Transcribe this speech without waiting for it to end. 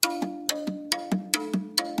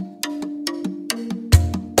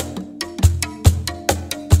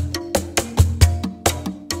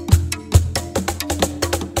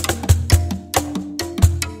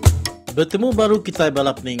Bertemu baru kita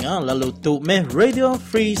balap peninga lalu tu meh Radio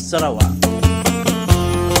Free Sarawak.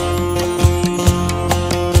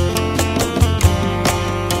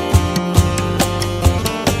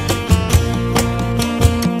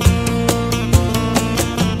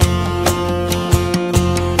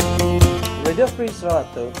 Radio Free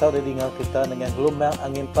Sarawak tu tahu dia dengar kita dengan gelombang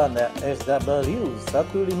angin pandai SW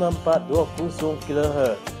 15420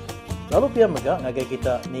 kHz. Lalu pihak megak ngagai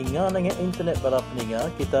kita ninga dengan internet balap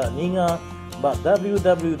peninga, kita ninga bak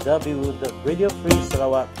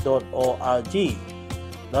www.radiofreesarawak.org.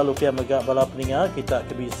 Lalu pihak megak balap peninga kita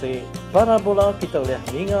kebisi parabola, kita boleh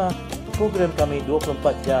ninga program kami 24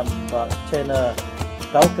 jam bak channel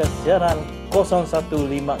tahu kesiaran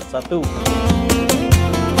 0151.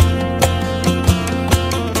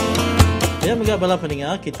 Ya, megak balap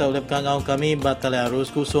peninga kita boleh pekangau kami batali arus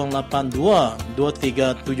 082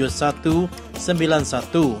 2371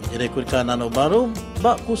 91. Jadi kulikan nano baru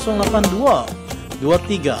bak 082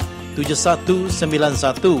 2371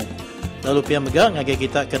 91. Lalu pihak megak ngagai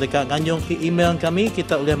kita ke dekat nganjung ke email kami,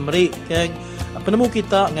 kita boleh merik ke penemu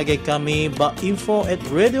kita ngagai kami bak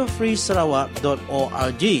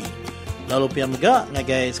info@radiofreesarawak.org. Lalu pihak megak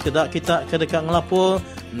ngagai sekedar kita ke dekat ngelapor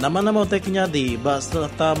nama-nama teknya di bak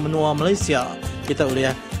serta menua Malaysia, kita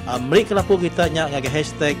boleh beri kelapor kita nyak ngagai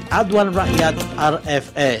hashtag Aduan Rakyat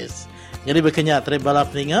RFS. Jadi berkenyak terima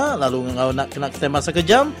balap peninga lalu ngau nak kena kita masa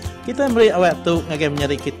kejam, kita beri awak tu ngagai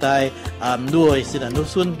menyari kita dua istilah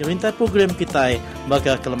nusun minta program kita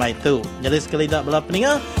baka kelemai tu. Jadi sekali dak balap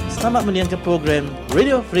peninga, selamat mendengarkan program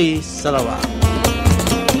Radio Free Sarawak.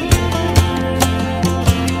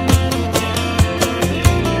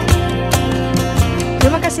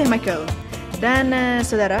 Terima kasih Michael. Dan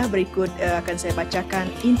saudara, berikut akan saya bacakan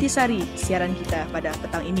intisari siaran kita pada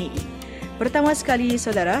petang ini. Pertama sekali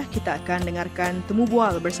saudara, kita akan dengarkan temu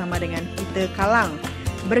bual bersama dengan Peter Kalang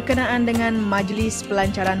berkenaan dengan Majlis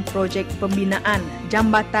Pelancaran Projek Pembinaan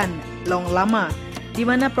Jambatan Long Lama, di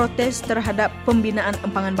mana protes terhadap pembinaan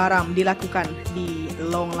empangan Baram dilakukan di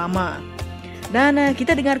Long Lama. Dan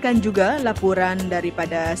kita dengarkan juga laporan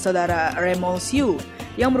daripada saudara Remol Siu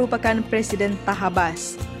yang merupakan Presiden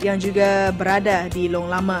Tahabas yang juga berada di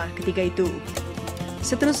Long Lama ketika itu.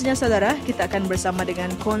 Seterusnya saudara, kita akan bersama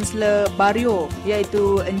dengan Konselor Bario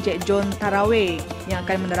iaitu Encik John Taraweh yang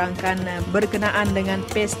akan menerangkan berkenaan dengan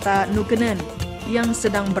Pesta Nukenen yang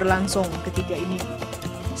sedang berlangsung ketika ini.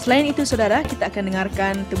 Selain itu saudara, kita akan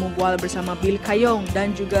dengarkan temu bual bersama Bill Kayong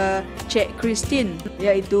dan juga Cik Christine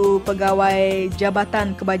iaitu Pegawai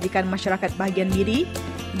Jabatan Kebajikan Masyarakat Bahagian Miri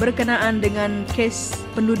berkenaan dengan kes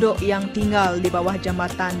penduduk yang tinggal di bawah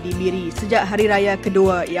jambatan di Miri sejak hari raya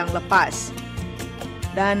kedua yang lepas.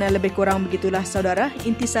 Dan lebih kurang begitulah saudara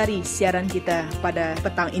intisari siaran kita pada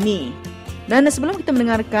petang ini. Dan sebelum kita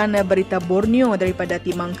mendengarkan berita Borneo daripada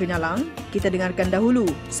Timang Kenyalang, kita dengarkan dahulu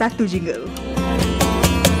satu jingle.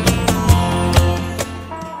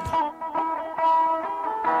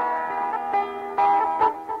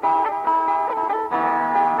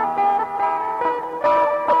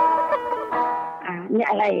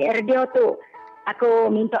 Radio tu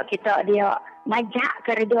aku minta kita dia majak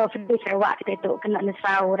ke Radio Free Sarawak kita tu kena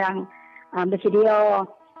nesa orang bersedia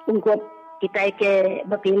untuk kita ke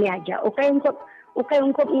berpilih aja. Untuk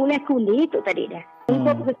mulai kundi tu tadi dah.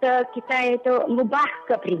 Untuk kita itu ngubah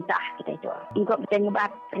ke perintah kita itu. Untuk kita ngubah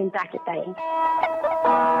perintah kita ini.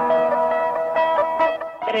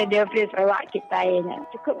 Radio Free Sarawak kita ini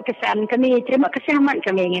cukup kesan kami, terima kasih amat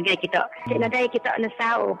kami dengan kita. Nadai kita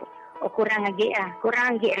nesa kurang lagi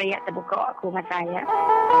rakyat terbuka aku masa saya.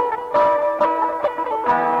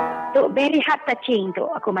 Tu very heart touching tu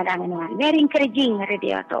aku madang dengan. Very encouraging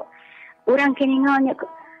radio tu. Orang keninganya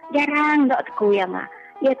jarang dok aku yang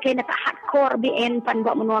ia kena tak hardcore BN pan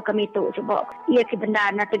buat menua kami tu sebab ia ke benda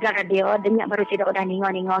na tegar radio denyak baru tidak udah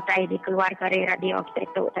ningo tai di keluar dari radio kita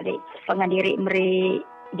tu tadi pengadiri meri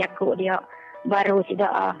jaku dia baru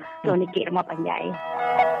tidak tu nikir rumah panjai.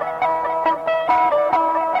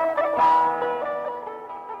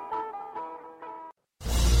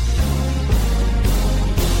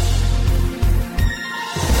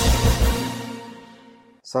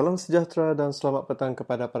 Salam sejahtera dan selamat petang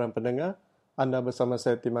kepada para pendengar. Anda bersama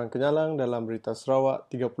saya Timang Kenyalang dalam Berita Sarawak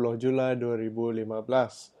 30 Julai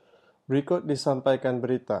 2015. Berikut disampaikan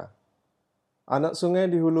berita. Anak sungai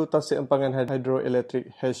di hulu tasik empangan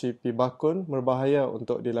hidroelektrik HEP Bakun berbahaya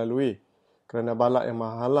untuk dilalui kerana balak yang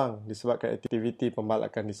menghalang disebabkan aktiviti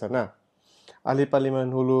pembalakan di sana. Ahli Parlimen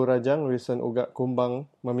Hulu Rajang Wilson Ugak Kumbang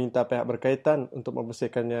meminta pihak berkaitan untuk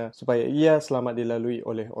membersihkannya supaya ia selamat dilalui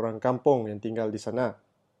oleh orang kampung yang tinggal di sana.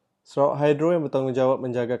 Sarawak Hydro yang bertanggungjawab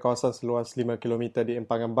menjaga kawasan seluas 5 km di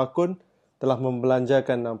empangan Bakun telah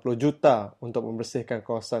membelanjakan 60 juta untuk membersihkan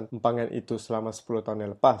kawasan empangan itu selama 10 tahun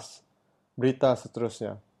yang lepas. Berita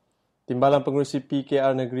seterusnya. Timbalan Pengerusi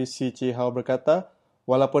PKR Negeri C. Hau berkata,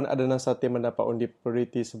 walaupun Adanan Satim mendapat undi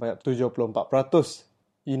prioriti sebanyak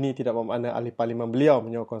 74%, ini tidak bermakna ahli parlimen beliau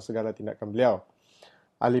menyokong segala tindakan beliau.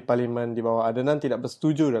 Ahli parlimen di bawah Adanan tidak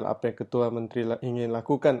bersetuju dalam apa yang Ketua Menteri ingin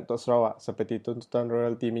lakukan untuk Sarawak, seperti tuntutan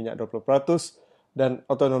royalti minyak 20% dan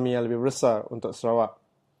autonomi yang lebih besar untuk Sarawak.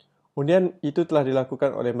 Undian itu telah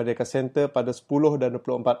dilakukan oleh Merdeka Center pada 10 dan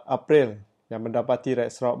 24 April yang mendapati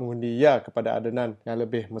rakyat Sarawak mengundi ya kepada Adanan yang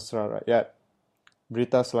lebih mesra rakyat.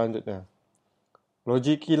 Berita selanjutnya.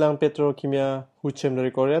 Loji kilang petrokimia Huchem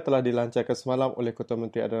dari Korea telah dilancarkan semalam oleh Ketua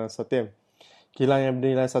Menteri Adanan Satim. Kilang yang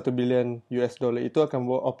bernilai $1 bilion itu akan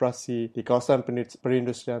beroperasi di kawasan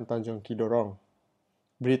perindustrian Tanjung Kidorong.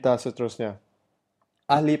 Berita seterusnya.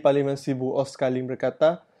 Ahli Parlimen Sibu Oscar Lim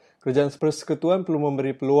berkata, kerajaan persekutuan perlu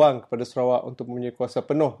memberi peluang kepada Sarawak untuk mempunyai kuasa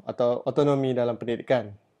penuh atau autonomi dalam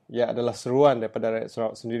pendidikan. Ia adalah seruan daripada rakyat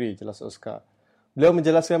Sarawak sendiri, jelas Oscar. Beliau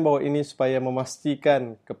menjelaskan bahawa ini supaya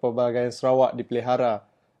memastikan kepelbagaian Sarawak dipelihara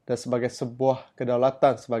dan sebagai sebuah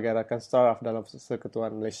kedaulatan sebagai rakan saraf dalam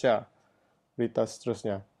persekutuan Malaysia. Berita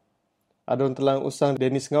seterusnya. Adun Telang Usang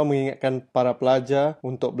Dennis Ngau mengingatkan para pelajar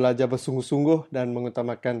untuk belajar bersungguh-sungguh dan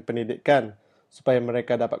mengutamakan pendidikan supaya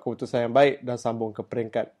mereka dapat keputusan yang baik dan sambung ke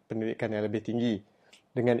peringkat pendidikan yang lebih tinggi.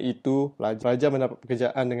 Dengan itu, pelajar mendapat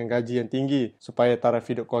pekerjaan dengan gaji yang tinggi supaya taraf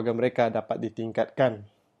hidup keluarga mereka dapat ditingkatkan.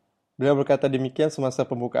 Beliau berkata demikian semasa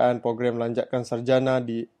pembukaan program lanjutkan sarjana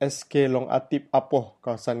di SK Long Atip Apoh,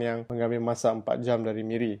 kawasan yang mengambil masa 4 jam dari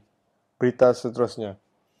Miri. Berita seterusnya.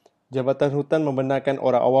 Jabatan Hutan membenarkan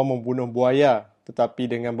orang awam membunuh buaya tetapi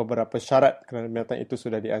dengan beberapa syarat kerana binatang itu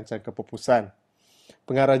sudah diancam kepupusan.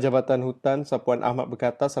 Pengarah Jabatan Hutan, Sapuan Ahmad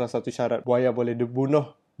berkata salah satu syarat buaya boleh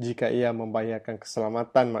dibunuh jika ia membahayakan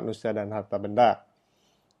keselamatan manusia dan harta benda.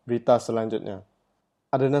 Berita selanjutnya.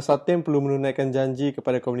 Adanan Satim perlu menunaikan janji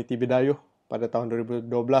kepada komuniti Bidayuh pada tahun 2012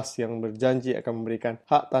 yang berjanji akan memberikan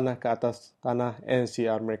hak tanah ke atas tanah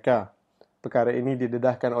NCR mereka. Perkara ini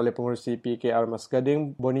didedahkan oleh pengerusi PKR Mas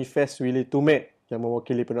Gading, Boniface Willy Tumek yang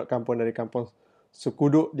mewakili penduduk kampung dari kampung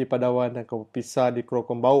Sekuduk di Padawan dan kampung Pisah di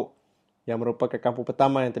Kerokong Bauk, yang merupakan kampung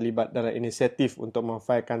pertama yang terlibat dalam inisiatif untuk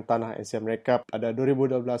memanfaatkan tanah NCR mereka pada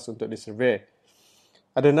 2012 untuk disurvey.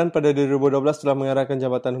 Adanan pada 2012 telah mengarahkan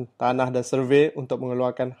Jabatan Tanah dan Survey untuk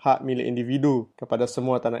mengeluarkan hak milik individu kepada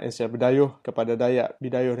semua tanah NCR Bidayuh kepada Dayak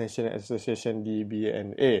Bidayuh National Association di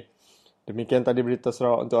BNA. Demikian tadi berita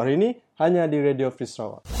Sarawak untuk hari ini, hanya di Radio Free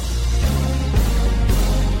Sarawak.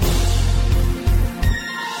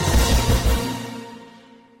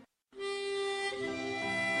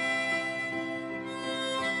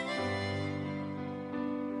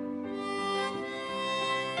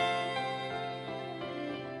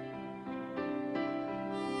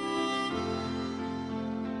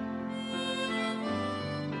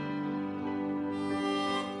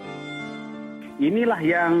 Inilah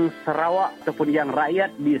yang Sarawak ataupun yang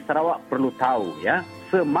rakyat di Sarawak perlu tahu, ya.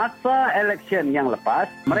 Semasa election yang lepas,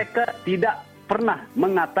 mereka tidak pernah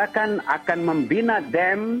mengatakan akan membina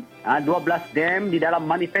dam, 12 dam di dalam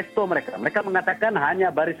manifesto mereka. Mereka mengatakan hanya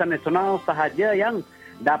Barisan Nasional sahaja yang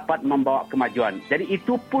dapat membawa kemajuan. Jadi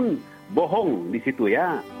itu pun bohong di situ,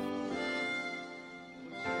 ya.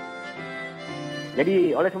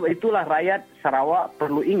 Jadi oleh sebab itulah rakyat Sarawak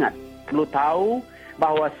perlu ingat, perlu tahu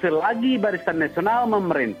bahawa selagi Barisan Nasional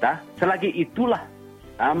memerintah, selagi itulah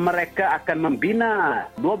mereka akan membina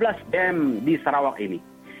 12 dam di Sarawak ini.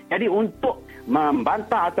 Jadi untuk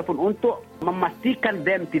membantah ataupun untuk memastikan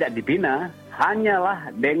dam tidak dibina, hanyalah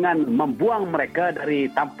dengan membuang mereka dari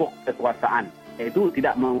tampuk kekuasaan. Itu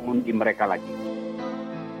tidak mengundi mereka lagi.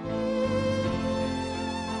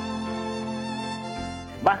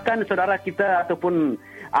 Bahkan saudara kita ataupun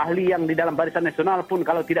ahli yang di dalam Barisan Nasional pun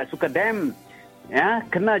kalau tidak suka dam, ya,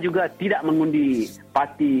 kena juga tidak mengundi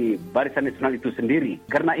parti Barisan Nasional itu sendiri.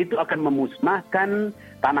 Karena itu akan memusnahkan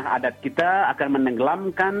tanah adat kita, akan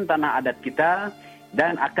menenggelamkan tanah adat kita,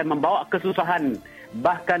 dan akan membawa kesusahan.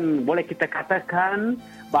 Bahkan boleh kita katakan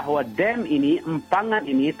bahawa dam ini, empangan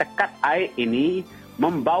ini, tekat air ini,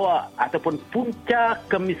 membawa ataupun punca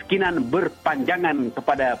kemiskinan berpanjangan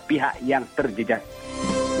kepada pihak yang terjejas.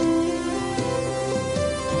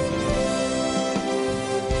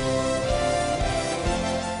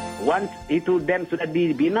 Once itu dam sudah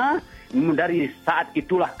dibina, dari saat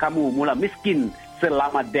itulah kamu mula miskin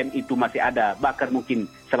selama dam itu masih ada. Bahkan mungkin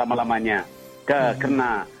selama-lamanya.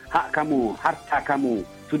 Kerana hak kamu, harta kamu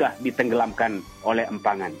sudah ditenggelamkan oleh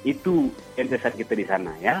empangan. Itu kesan kita di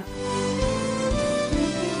sana, ya.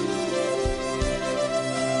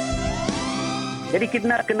 Jadi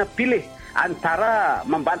kita kena pilih antara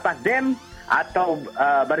membantah dam atau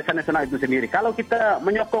Barisan Nasional itu sendiri. Kalau kita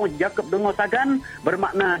menyokong Jacob Dongo Sagan,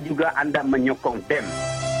 bermakna juga anda menyokong dam.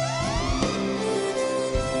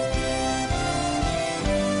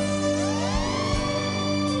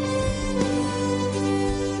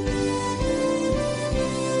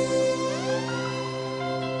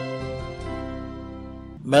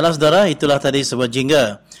 Baiklah saudara, itulah tadi sebuah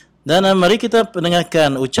jingga. Dan mari kita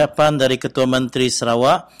mendengarkan ucapan dari Ketua Menteri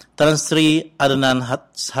Sarawak, Tan Sri Adnan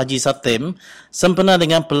Haji Satem, sempena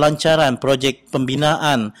dengan pelancaran projek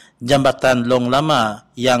pembinaan Jambatan Long Lama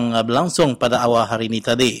yang berlangsung pada awal hari ini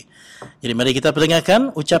tadi. Jadi mari kita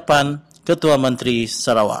mendengarkan ucapan Ketua Menteri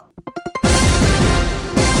Sarawak.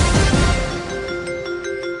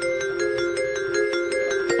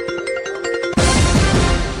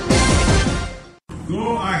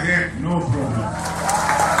 Go ahead, no problem.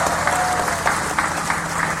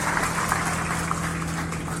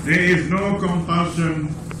 There is no compulsion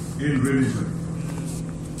in religion.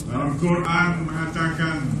 Dalam Quran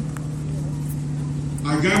mengatakan,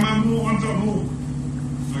 agamamu untukmu,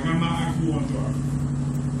 agama aku untuk aku.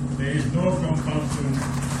 There is no compulsion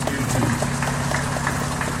in religion.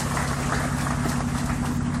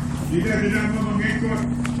 Jika tidak mengikut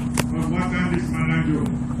perbuatan di Semenanjung,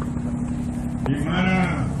 di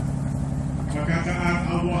mana perkataan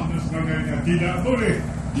Allah dan sebagainya tidak boleh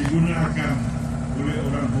digunakan oleh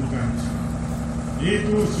orang bukan,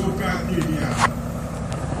 itu suka dia.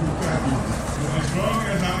 So as long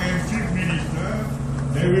as I am Chief Minister,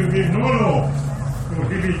 there will be no law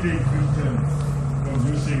prohibiting Christians from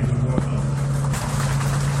using the word Allah.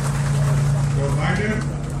 Provided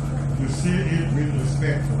you say it with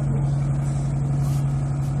respect, of course.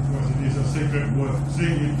 Because it is a sacred word,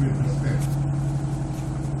 say it with respect.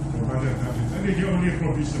 Ini the only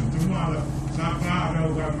provision. Semua siapa ada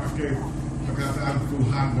orang pakai perkataan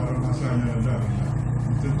Tuhan dalam masanya rendah,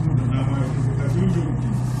 tentu nama itu kita tunjuk.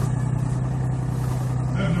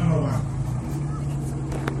 Dan number one.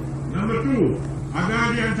 Number two, ada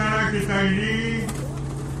di antara kita ini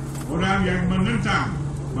orang yang menentang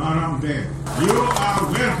Baram Dam. You are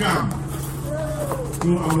welcome to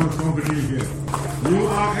our company here. You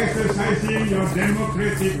are exercising your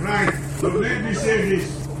democratic right. But let me say this.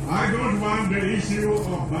 I don't want the issue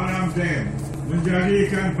of Baram Dam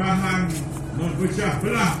menjadikan bahan memecah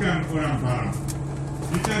belahkan orang Baram.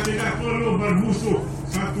 Kita tidak perlu bermusuh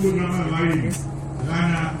satu sama lain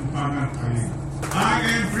kerana empangan air. I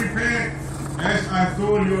am prepared, as I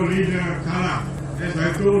told your leader Kalam, as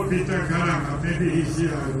I told Peter Kalam, maybe he's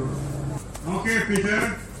here, I don't know. Okay,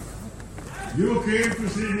 Peter, you came to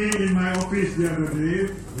see me in my office the other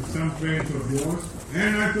day with some friends of yours,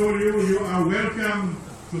 and I told you you are welcome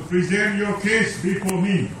to present your case before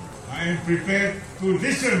me. I am prepared to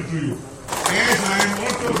listen to you, as I am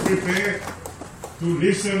also prepared to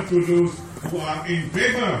listen to those who are in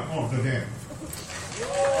favor of the dam.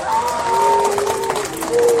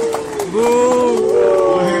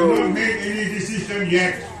 I have not made any decision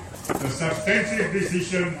yet, a substantive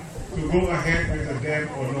decision to go ahead with the dam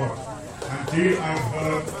or not, until I've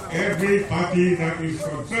heard every party that is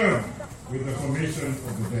concerned with the formation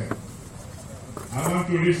of the dam. I want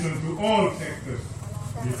to listen to all sectors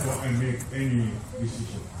before I make any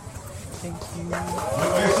decision. Thank you.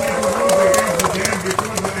 But I say to vote against the dam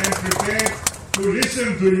because I am prepared to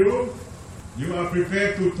listen to you. You are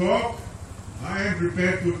prepared to talk. I am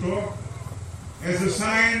prepared to talk. As a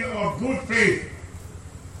sign of good faith,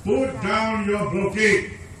 put down your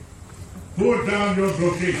blockade. Put down your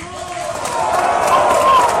blockade.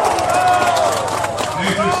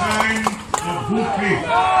 As a sign of good faith.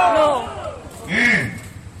 And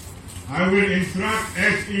I will instruct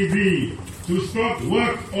SEB to stop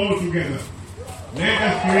work altogether. Let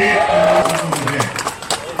us create a dam.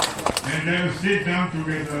 And let us sit down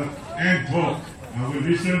together and talk. I will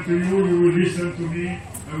listen to you, you will listen to me,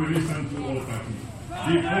 I will listen to all parties.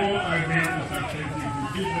 Before I make a substantive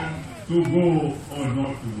decision to go or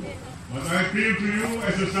not to go. But I appeal to you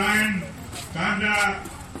as a sign, tanda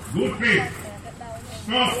good faith.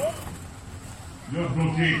 Stop your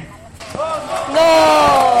blockade. No!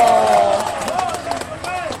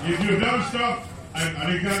 If you don't stop,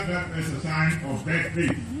 I regard that as a sign of bad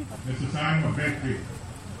faith. As a sign of bad faith.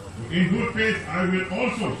 So in good faith, I will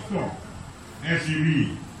also stop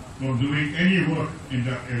SEB from doing any work in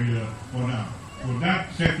that area for now. So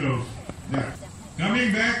that settles that.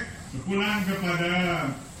 Coming back, sepulang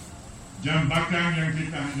kepada jambatan yang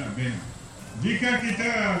kita hendak bina. Jika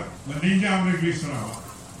kita meninjau negeri Sarawak,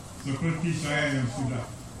 seperti saya yang sudah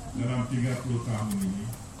dalam 30 tahun ini,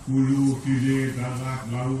 hulu, hilir, darat,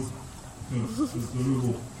 laut, ke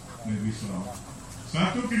seluruh negeri Sarawak.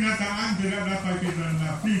 Satu kenyataan tidak dapat kita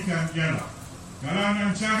nafikan ialah kalau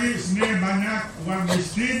nak cari sebenarnya banyak orang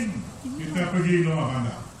miskin, kita pergi luar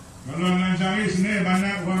bandar. Kalau nak cari sebenarnya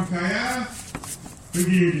banyak orang kaya,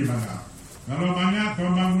 pergi di bandar. Kalau banyak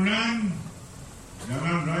pembangunan,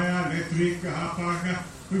 jalan raya, elektrik ke apakah,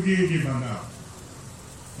 pergi di bandar.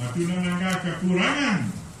 Satu nak kekurangan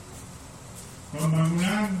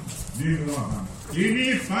pembangunan di luar bandar. Ini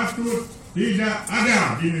patut tidak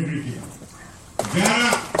ada di negeri kita.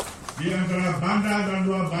 Jarak di antara bandar dan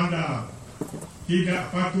luar bandar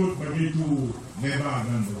tidak patut begitu lebar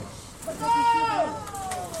dan luas.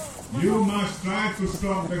 You must try to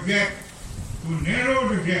stop the gap, to narrow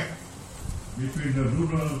the gap between the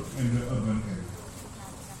rural and the urban area.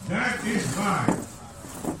 That is why,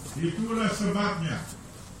 itulah sebabnya,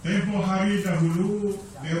 tempoh hari dahulu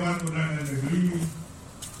Dewan Undangan Negeri,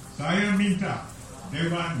 saya minta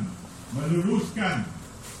Dewan meluluskan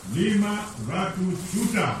 500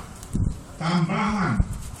 juta tambahan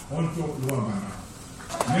untuk luar bandar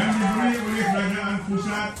yang diberi oleh kerajaan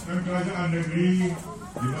pusat dan kerajaan negeri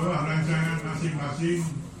di bawah rancangan masing-masing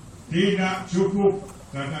tidak cukup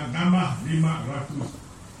dan tambah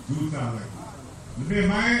 500 juta lagi. Lebih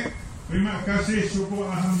baik, terima kasih, syukur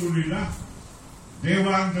alhamdulillah,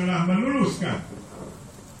 Dewan telah meluluskan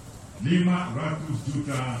 500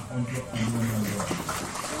 juta untuk pembangunan luar.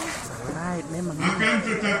 Akan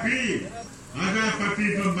tetapi ada parti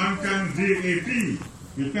pembangkang DAP.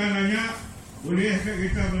 Kita nanya, boleh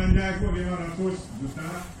kita belanja ikut 500 juta?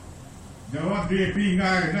 Jawab DAP,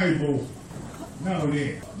 enggak ibu. Enggak boleh.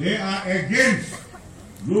 They are against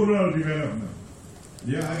rural development.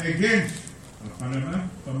 They are against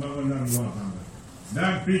pembangunan luar bandar.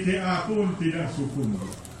 Dan PTA pun tidak sokong.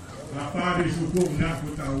 Apa disokong nak aku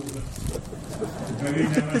tahu.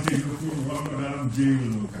 Sekalinya masih sokong orang dalam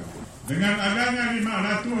jail. Dengan adanya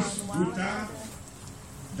 500 juta,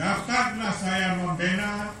 dapatlah saya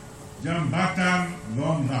membina jambatan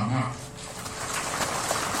Long Lama.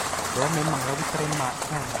 Memang lebih terima.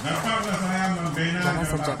 Dapatlah saya membina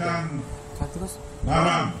jambatan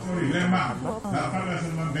Baram, Lembang. Dapatlah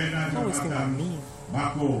saya membina jambatan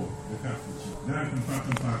Bako dekat Kuci dan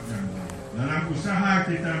tempat-tempat yang lain. Dalam usaha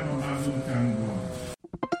kita membangunkan ruang.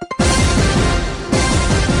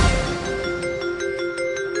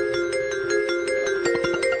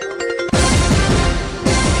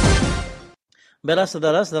 Baiklah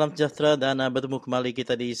saudara, salam sejahtera dan bertemu kembali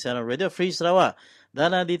kita di siaran Radio Free Sarawak.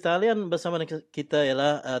 Dan di talian bersama kita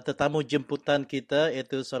ialah tetamu jemputan kita,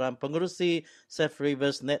 iaitu seorang pengerusi Safe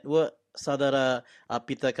Rivers Network, saudara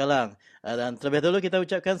Peter Kalang. Dan terlebih dahulu kita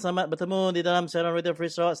ucapkan selamat bertemu di dalam siaran Radio Free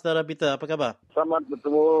Sarawak, saudara Peter. Apa khabar? Selamat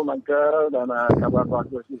bertemu, Michael, dan kabar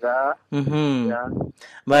bagus juga. Ya.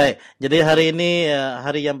 Baik, jadi hari ini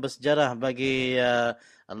hari yang bersejarah bagi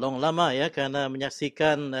Long Lama ya, kerana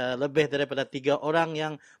menyaksikan lebih daripada 3 orang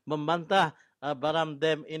yang membantah Baram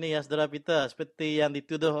Dam ini ya, saudara Peter. Seperti yang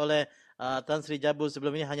dituduh oleh Tan Sri Jabu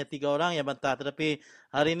sebelum ini, hanya 3 orang yang bantah. Tetapi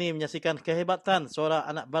hari ini menyaksikan kehebatan seorang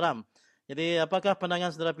anak Baram. Jadi apakah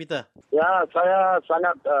pandangan saudara Peter? Ya, saya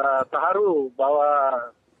sangat terharu bahawa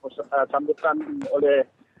sambutan oleh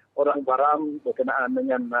orang Baram berkenaan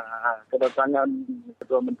dengan kedatangan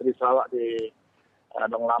Ketua Menteri Sarawak di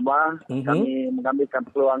Long Lama. Kami mengambilkan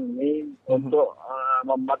peluang ini untuk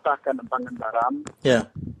membatahkan empangan Baram. Ya.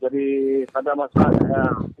 Jadi pada masa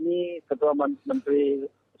ini Ketua Menteri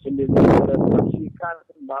sendiri sudah memastikan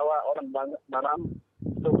bahawa orang Baram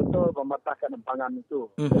betul-betul membatahkan empangan itu.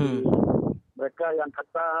 Jadi mereka yang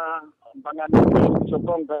kata empangan itu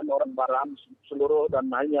disokongkan orang Baram seluruh dan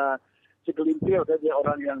hanya segelintir saja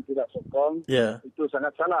orang yang tidak sokong, itu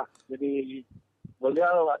sangat salah. Jadi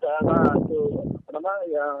beliau adalah itu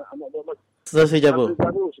yang Sri Jabu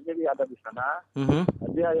sendiri ada di sana.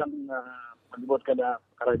 Dia yang menyebutkan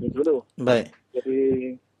perkara ini dulu. Baik.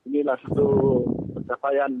 Jadi inilah satu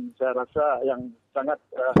pencapaian saya rasa yang sangat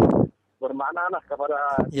bermakna lah kepada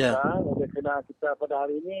kita. Oleh kerana kita pada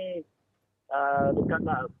hari ini dekat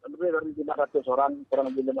lebih dari 500 orang,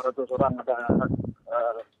 kurang lebih 500 orang ada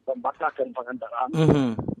membakar empangan Baram.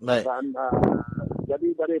 Baik. Dan jadi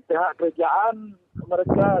dari pihak kerajaan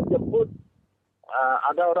mereka jemput,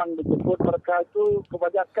 ada orang dijemput mereka itu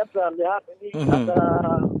kebanyakan saya lihat ini ada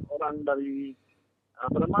orang dari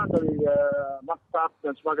dari maktab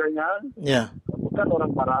dan sebagainya, bukan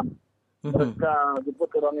orang Baram. Mereka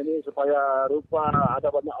jemput orang ini supaya rupa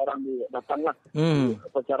ada banyak orang datanglah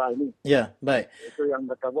acara ini. Ya, baik. Itu yang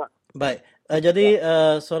mereka buat. Baik. Jadi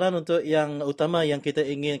soalan untuk yang utama yang kita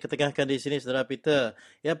ingin ketekankan di sini, saudara Peter,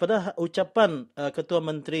 ya, pada ucapan Ketua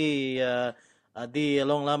Menteri di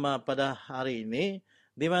Long Lama pada hari ini,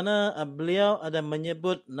 di mana beliau ada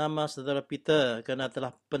menyebut nama saudara Peter kerana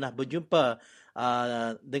telah pernah berjumpa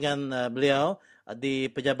dengan beliau di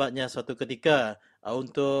pejabatnya suatu ketika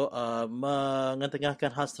untuk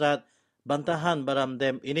mengetengahkan hasrat bantahan Baram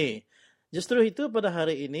Dam ini. Justru itu pada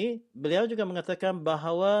hari ini beliau juga mengatakan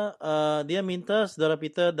bahawa dia minta saudara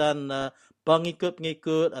Peter dan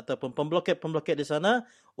pengikut-pengikut ataupun pemblokad-pemblokad di sana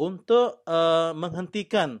untuk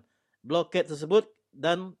menghentikan blokad tersebut,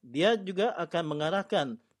 dan dia juga akan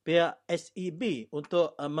mengarahkan pihak SEB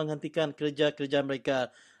untuk menghentikan kerja-kerja mereka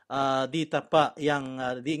di tapak yang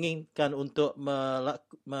diinginkan untuk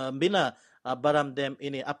membina Baram Dam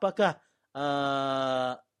ini. Apakah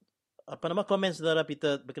komen saudara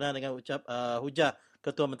Peter berkenaan dengan hujah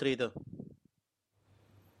Ketua Menteri itu?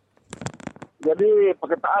 Jadi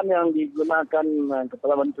perkataan yang digunakan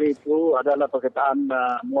Ketua Menteri itu adalah perkataan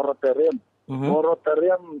moratorium.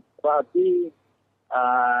 Moratorium berarti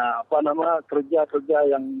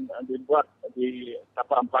kerja-kerja yang dibuat di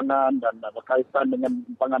tapak empangan dan berkaitan dengan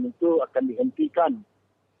empangan itu akan dihentikan.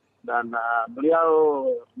 Dan beliau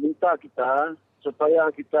minta kita supaya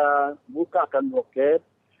kita bukakan blokade,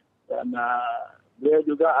 dan beliau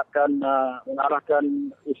juga akan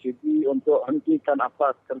mengarahkan ECB untuk hentikan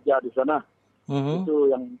apa kerja di sana. Itu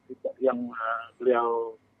yang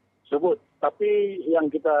beliau sebut. Tapi yang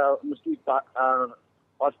kita mesti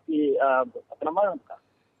mesti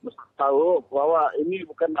tahu bahwa ini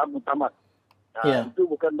bukan mutamat. Itu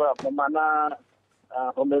bukan bermakna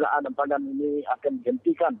pembelaan empangan ini akan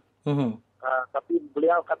dihentikan. Tapi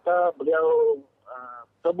beliau kata beliau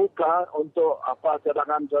terbuka untuk apa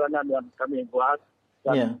cadangan-cadangan yang kami buat,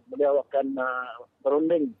 dan beliau akan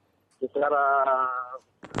berunding secara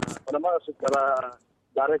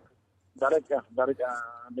direct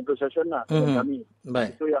negotiation dengan kami.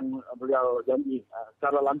 Baik. Itu yang beliau janji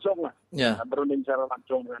secara langsung berunding secara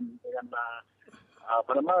langsung dengan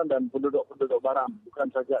dan penduduk Baram, bukan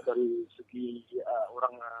saja dari segi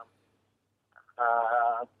orang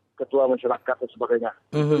ketua masyarakat dan sebagainya.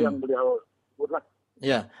 Itu yang beliau sebutlah.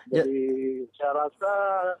 Jadi saya rasa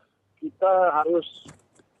kita harus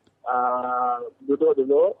duduk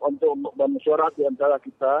dulu untuk bermesyuarat di antara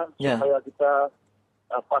kita supaya kita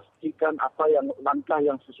pastikan apa yang langkah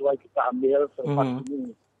yang sesuai kita ambil selepas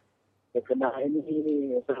ini. Kerana ini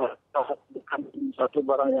bukan satu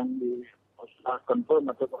barang yang confirm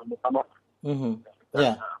atau mutamat.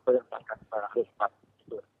 Apa yang akan kita harus pastikan.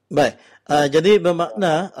 Baik, jadi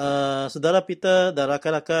bermakna saudara Peter dan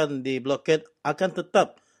rakan-rakan di blokade akan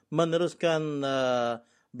tetap meneruskan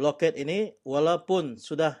blokade ini walaupun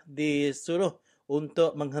sudah disuruh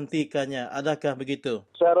untuk menghentikannya. Adakah begitu?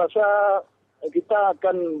 Saya rasa kita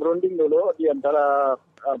akan berunding dulu di antara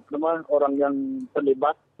orang yang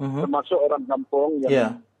terlibat, termasuk orang kampung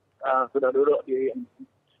yang sudah duduk di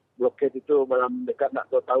blokade itu dalam dekat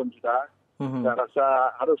 2 tahun sudah. Saya rasa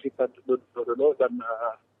harus kita duduk dulu dan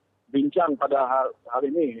bincang pada hal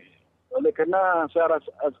ini. Oleh kerana saya rasa,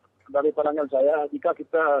 dari pandangan saya, jika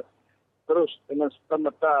kita terus dengan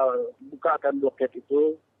serta-merta bukakan blokade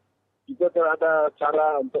itu, kita tidak ada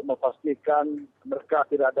cara untuk memastikan mereka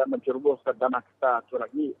tidak ada mencerobohkan dana kita itu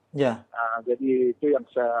lagi. Jadi itu yang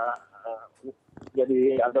saya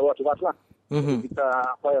jadi ada was-was lah.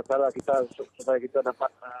 Kita cara kita supaya kita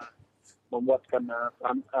dapat membuatkan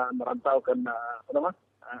merantaukan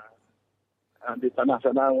di tanah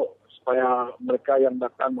sana supaya mereka yang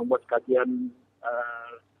datang membuat kajian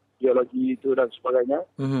geologi itu dan sebagainya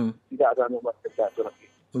tidak ada membuat kerja itu lagi.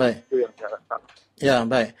 Baik. Itu yang saya rasa.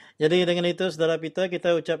 Baik. Jadi dengan itu saudara Peter,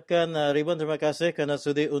 kita ucapkan ribuan terima kasih kerana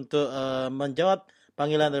sudi untuk menjawab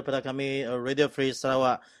panggilan daripada kami Radio Free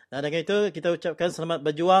Sarawak. Dan dengan itu kita ucapkan selamat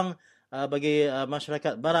berjuang bagi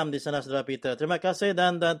masyarakat Baram di sana saudara Peter. Terima kasih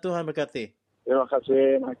dan Tuhan berkati. Terima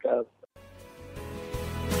kasih Michael.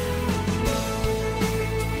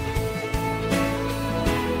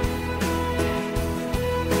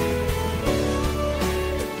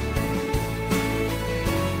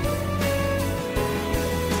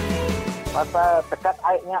 Pasal tekat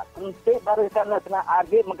airnya penting barisan nasional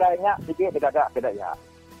agak megainya sikit degagak tidak ya.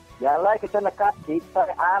 Yalah kita nekat kita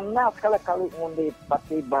anak sekali-kali ngundi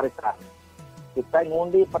parti barisan. Kita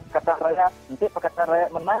ngundi Pakatan Rakyat, nanti Pakatan Rakyat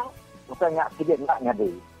menang, misalnya sikit nak ngadi.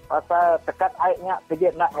 Pasal tekat airnya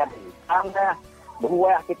sikit nak ngadi. Anak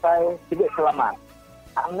buah kita sikit selamat.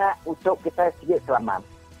 Anak ucuk kita sikit selamat.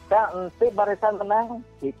 Dan nanti barisan menang,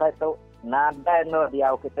 kita itu nadai no dia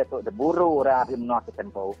kita tu deburu orang di menua kita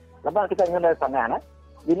tempoh. Lepas kita nyundai sangat nah.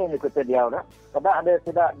 Ini ni kita dia dah. Kadang ada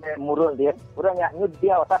tidak murul dia, orang yang nyud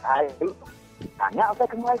dia otak air. Tanya apa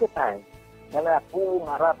kemai kita. Kalau aku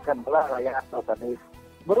mengharapkan belah rakyat atau tadi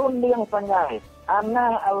berunding panjang.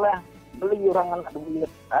 Anak Allah beli orang anak duit.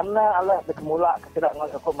 Karena Allah berkemula tidak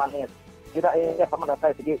ngakuk manis. Tidak ia sama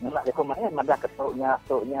datang sedikit nak ngakuk manis, madah ketuknya.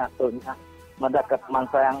 Madah ke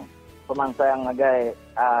pemansang agai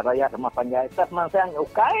rakyat sama panjai. Tak pemansang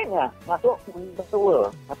ukainya masuk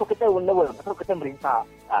betul. Masuk kita betul. Masuk kita merintah.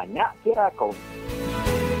 Banyak kira kau.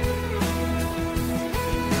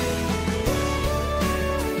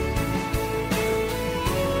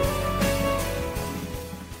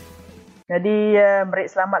 Jadi, merik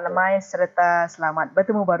selamat lemai serta selamat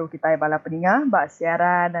bertemu baru kita bala peninga bak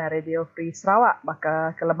siaran Radio Free Sarawak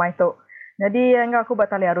baka kelemai tu. Jadi, yang aku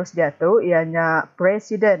batali harus jatuh ianya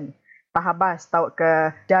Presiden Tahabas tau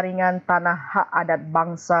ke Jaringan Tanah Hak Adat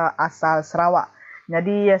Bangsa Asal Sarawak.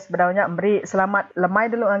 Jadi, sebenarnya merik selamat lemai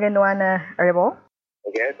dulu angin Nuan Rebo.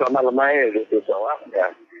 Okey, selamat lemai di Sarawak.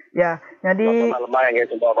 Ya, jadi selamat lemai yang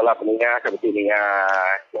semua bala peninga kebetulan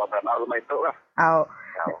suara lemai tu lah.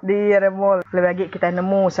 Di Remol lebih lagi kita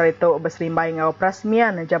nemu sarito berserimbai ngau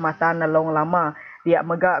perasmian jambatan long lama dia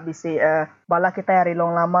megak bisi bala kita hari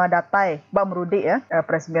long lama datai bak merudik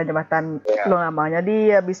perasmian jambatan long lama.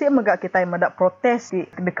 Jadi bisi megak kita medak protes di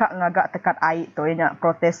dekat ngagak tekat air tu nya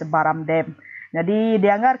protes Baram Dam. Jadi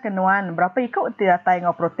dianggar kenuan berapa ikut datai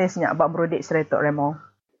ngau protesnya bak merudik sarito Remol.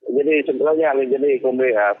 Jadi sebenarnya jadi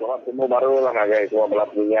kombe semua baru lah ngagai semua belah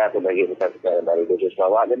dunia tu bagi kita dari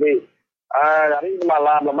Sarawak. Jadi dari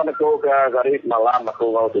malam, aku ke garis malam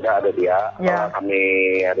aku mau tidak ada dia. Kami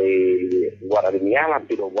buat hari ni lah,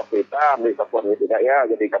 tidak buat kita, ambil support tidak ya.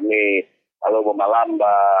 Jadi kami kalau malam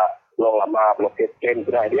belum lama blockade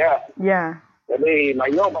tidak dia. Jadi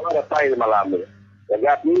mayo malah datang malam ni.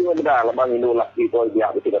 Jaga ni mudah lebang ini lagi tu dia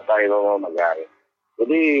betul datang magai.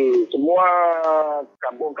 Jadi semua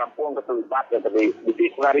kampung-kampung terlibat tadi di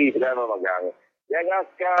hari tidak magai.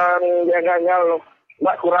 Jangan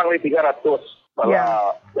nak kurang lebih 300 bala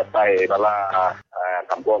datai bala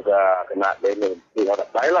kampung ke kena demo tidak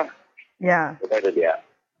datai lah. Kita ada dia.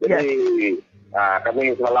 Jadi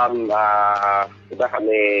kami semalam sudah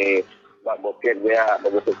kami buat bukit dia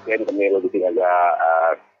begitu kami lebih agak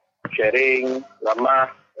sharing ramah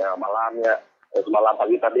malamnya semalam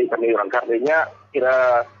pagi tadi kami berangkat dia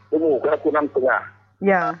kira temu kira 6:30.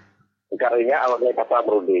 Karinya awalnya kata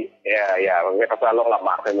Brudi. Awalnya kata long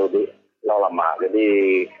lama kan Brudi. Lama.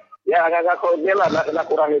 Jadi agak-agak kau dia lah nak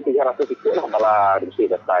kurangi 300 sikit lah malah bersih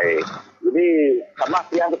datai. Jadi sama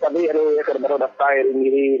siang tadi ada baru datai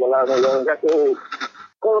ini malah enggak tu.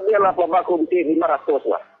 Kau dia lah pelabak kunci 500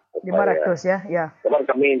 lah. 500 ya. Sebab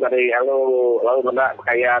kami dari lalu nak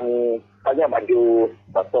pakaian banyak baju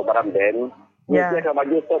stok Baram Den. Dia ke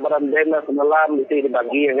baju stok Baram Den semalam mesti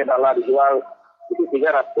dibagi yang adalah dijual itu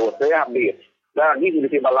 300 saya habis. Dah gitu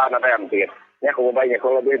di balan ada yang hampir. Ya, kalau banyak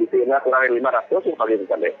kalau dia di sini kurang 500 paling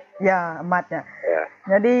kan deh. Ya, amatnya.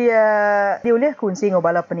 Jadi diulih kunci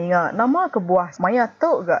ngobala peninga. Nama kebuah maya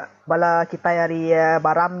tu gak bala kita hari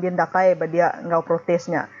Baram dia datai dia ngau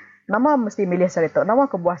protesnya. Nama mesti milih sarito. Nama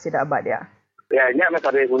kebuah tidak abad dia. Ya, nya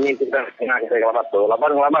tadi bunyi kita lama tu.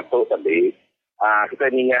 Lama tu tadi. Kita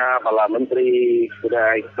ininya bala menteri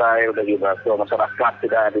sudah Israel sudah juga masyarakat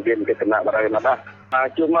sudah digin kena barang mana.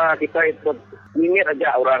 Cuma kita itu minit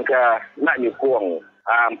aja orang ke nak nyukung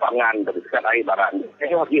pangan dari sekat air barat.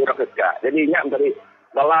 Ini lagi orang keska. Jadi nyak dari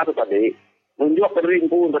bala tu tadi menunjuk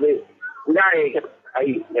peringku tadi ngai ke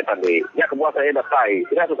airnya tadi. Nyak kebuat saya datai.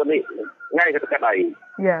 Tidak tu tadi ngai ke sekat air.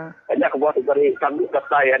 Nyak kebuat tadi sambut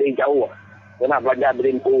datai hari jauh. Kena belajar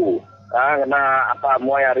berimpu. Kena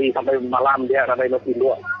muai hari sampai malam dia ada nopi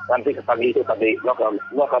dua. Nanti ke pagi itu tadi lo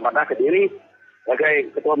ke Madah ke diri.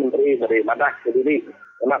 Sebagai ketua menteri dari Madah ke diri.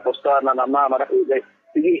 Kena poster nama Madah ke diri.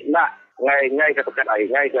 Tinggi nak ngai ke tekan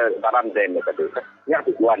air. Ngai ke Baram Den tadi.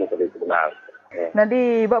 Yang tujuan tadi sebenarnya.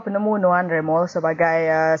 Nanti buat penemu Nuan Remol sebagai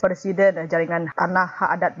Presiden Jaringan Tanah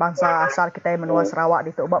Hak Adat Bangsa Asal kita menua Sarawak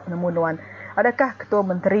itu buat penemu Nuan. Adakah Ketua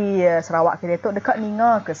Menteri Sarawak kita itu dekat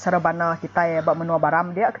ninga ke Serebana kita buat menua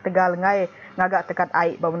Baram dia ketegal ngai ngagak tekat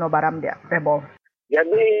air buat menua Baram dia Remol.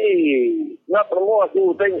 Jadi nak penemu aku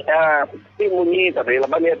tim bunyi tadi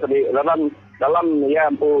lepas dia tadi dalam ya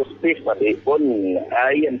ampu speech tadi pun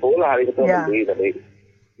yang pula hari Ketua Menteri tadi.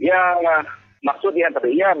 Ya maksudnya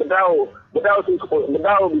tadi ya bedau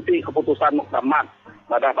bisi keputusan muktamad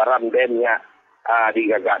pada Baram Den-nya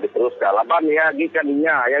digagak diteruskan. Laban ya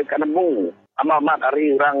gikannya yang kanemu amat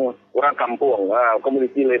dari orang kampung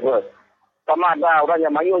community level. Sama ada orang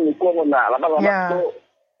yang mayu nyukung nak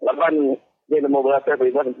laban dia mau berasa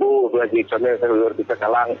beriman itu belajar channel kita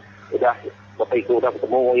kalang udah seperti itu udah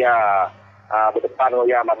ketemu ya berdepan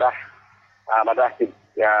ya madah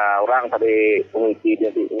ya orang tadi mengisi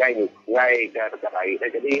dia ngai ke dekat air.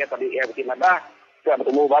 Jadi ya tadi ya bikin madah kita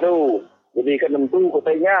bertemu baru. Jadi kan tentu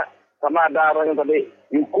katanya sama ada orang yang tadi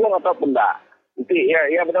hukum ataupun tidak. Nanti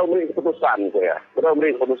ya benar beri keputusan tu ya. Benar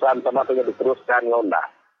beri keputusan sama tu diteruskan atau tidak.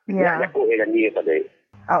 Ya, aku janji tadi.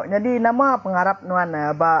 Jadi nama pengharap nuan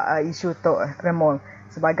isu tu Remol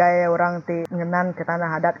sebagai orang ti mengenan ke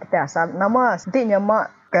tanah adat kita asal. Nama sentinya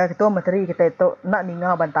mak ketua menteri kita itu nak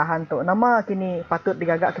ninga bantahan tu. Nama kini patut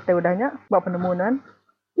digagak kita udahnya buat penemuan.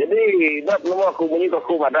 Jadi dah penemu aku bunyi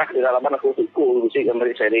aku madah di dalam aku tiku mesti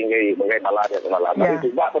kembali sharing bagai malam ya malam. Tapi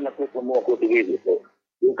tidak pun aku penemu aku tinggi gitu.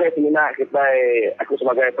 Bukan seminar kita aku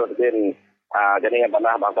sebagai presiden jaringan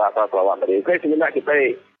tanah bangsa asal Sarawak tadi. Bukan seminar kita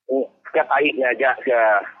kataiknya aja ke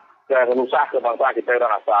Nusa ke bangsa kita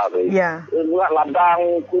orang asal tu. Ya. Buat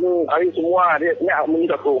ladang pun hari semua dia nak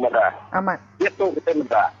menjadi aku madah. Amat. Dia tu kita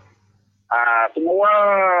minta. Semua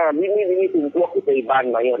ini tumpuk kita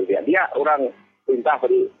iban mayor dia. Dia orang perintah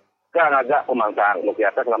tadi kan agak pemangsang,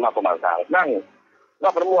 mukhiatak nama pemangsang. Dan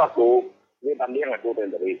tak perlu aku ini banding aku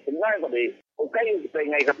tadi. Sebenarnya tadi kita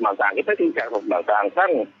ingat ke pemangsang, kita tingkat ke pemangsang.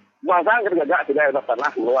 Kan pemangsang kerja tidak ada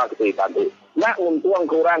tanah menua kita bantu. Nak untung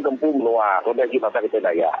kurang kempu menua, roda kita kita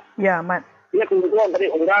daya. Ya, mat. Dia keuntungan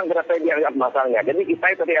tadi orang berapa dia agak pemangsangnya. Jadi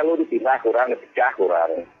kita tadi lalu dipindah kurang, dipecah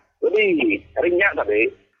kurang. Jadi ringnya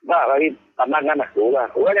tadi, bagi pandangan aku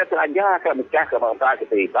lah. Orangnya sengaja akan pecah ke bangsa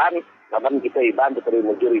kita iban. Kapan kita iban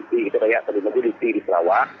terima majoriti, kita dayak terima majoriti di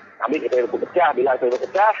Sarawak. Kami kita pecah, bila kita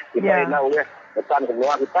pecah, kita nak oleh pesan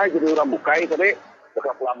semua kita jadi orang bukai tadi.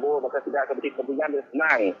 Dekat Pelambu, maka tidak kepentingan dia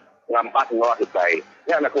senang melampas semua kita.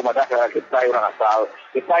 Ya, aku madah kita orang asal.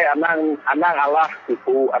 Kita anang Allah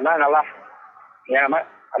tipu, anang Allah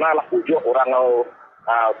pujuk orang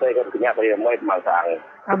saya kepentingan saya mau pemangsang.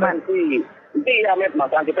 Nanti ya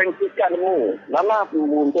pemangsang kita yang sikat demu. Nama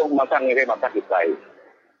untuk pemangsang ini masa kita.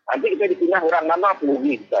 Nanti kita dipindah orang nama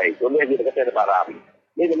pengugi kita. Contohnya kita ada Baram.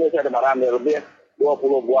 Ini demi saya ada Baram yang lebih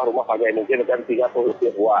 20 buah rumah pakai mungkin akan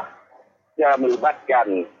 30 buah. Saya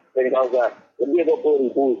melibatkan dari kawasan lebih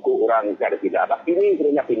 20,000 orang yang ada pindah. Tapi ini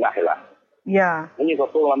sebenarnya pindah lah. Ya. Ini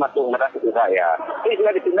kosong lama tu merasa saya. Ini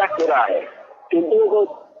sudah dipindah kurang. Contoh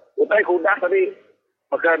utai kuda tadi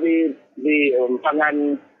maka di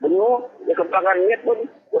pangan benua, di kempangan net pun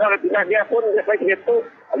orang pindah dia pun dia saya tu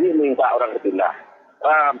lagi minta orang pindah.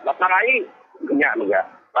 Lapang air kenyak juga.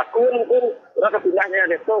 Takun pun orang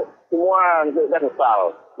kepindahnya itu semua sudah sesal.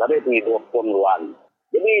 Dari itu pun luan.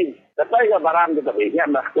 Jadi kata ya Baram kita ya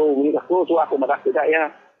aku suatu madah tidak ya.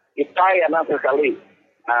 Kita anak sekali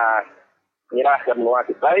menyerahkan semua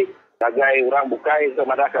kita sebagai orang bukai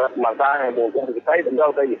kepada pemangsang mungkin kita tinggal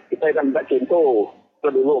kita kan tidak contoh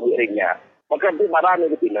kedulu biringnya. Maka itu Baram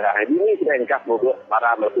itu pindah. Ini sudah engkau untuk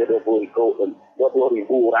Baram lebih 20,000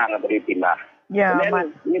 orang yang berpindah. Ya,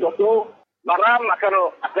 ini waktu Baram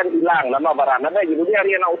akan hilang nama Baram. Ada jadi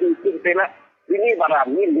hari yang auto kita ini Baram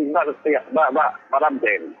ini bisa setiap Baram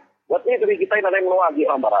den. Berarti dari kita yang ada menua lagi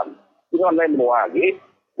orang Baram. Kita ada menua lagi.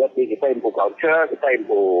 Berarti kita impu culture, kita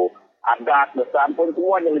impu adat, besan pun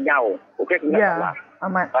semuanya lenyau. Okey, tidak salah.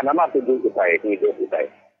 Amat. Nama tujuh kita ini hidup kita.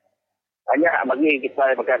 Hanya bagi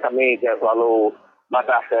kita maka kami selalu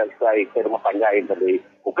madah saya rumah panggai tadi.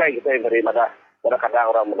 Okey kita yang dari madah. Kadang-kadang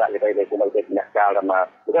orang muda kita ini cuma kita penyakal sama.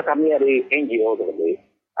 Juga kami dari NGO tadi.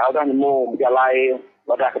 Orang nemu berjalan,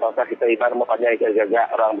 pada bangsa kita ibarat mempunyai jaga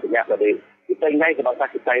orang banyak tadi. Kita ingat bangsa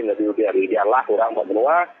kita ini di hari. Dialah orang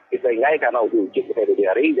benua. Kita ingat karena uji kita di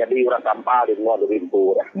hari. Jadi orang tanpa di benua di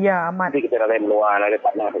rindu. Ya, amat. Jadi kita ada benua, ada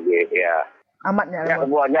tanah lagi. Ya. Amatnya. Ya,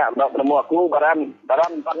 semuanya. Nemu aku, Baram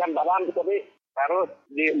kita ni. Harus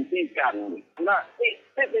dihentikan. Nah,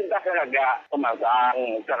 saya perintah agak pemangsang,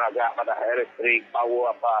 agak pada listrik,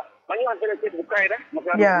 power apa. Banyak alternatif bukai dah.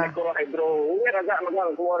 Maka mikro hidro, ini agak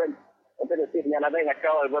macam semua alternatifnya. Ada yang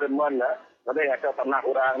ngacau environment, ada yang ngacau tanah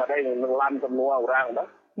orang, ada yang mengelam semua orang.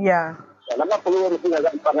 Ya. Kenapa perlu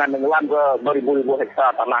agak pangan mengelam ke beribu-ribu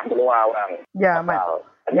hektar tanah semua orang. Ya, Mat.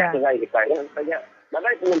 Ya. Sungai kita ini, ada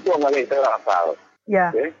penuntung lagi kita asal.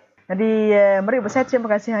 Ya. Jadi, mari besar terima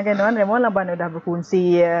kasih Hagan Remon Laban sudah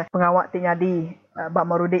berfungsi pengawak tingadi Bak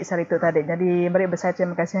Marudik hari itu tadi. Jadi, mari besar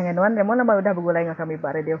terima kasih Hagan Remon Laban sudah bergulai dengan kami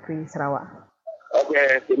Bak Radio Free Sarawak.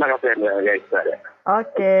 Okey, terima kasih guys.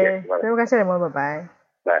 Okey, terima kasih Remon. Bye-bye.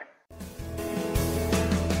 Bye.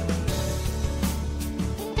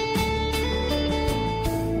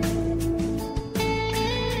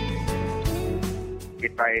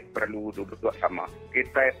 Kita perlu duduk sama.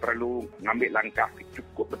 Kita perlu mengambil langkah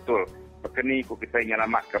cukup betul. Berkeni kita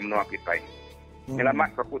menyelamatkan menua kita.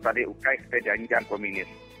 Menyelamat aku tadi ukai kita diancam komunis.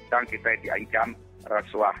 Dan kita diancam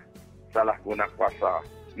rasuah, salah guna kuasa,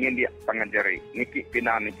 ngindik tangan jari, nikik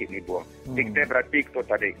pina, nikik nibuang. Kita berarti itu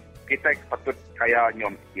tadi. Kita patut kaya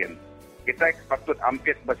nyom ikin. kita patut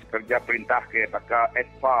ampit bekerja perintah ke bakal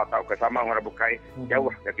etpa atau ke sama orang bukai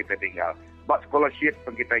jauh ke kita tinggal. Bak scholarship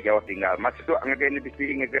pun kita jauh tinggal. Maksud ngagai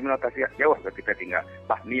universiti ngagai menotasi jauh ke kita tinggal.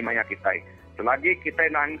 Bah ni maya kita. Selagi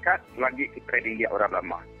kita nangkat, selagi kita tinggi orang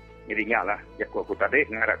lama. Jadi lah, ya aku tadi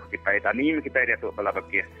ngarak kita tani kita dia tu bala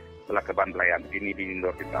bakir, bala keban pelayan ini di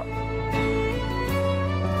Indor kita.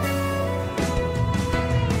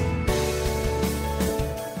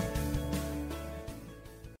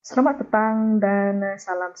 Selamat petang dan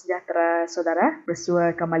salam sejahtera saudara.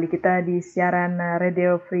 Bersua kembali kita di siaran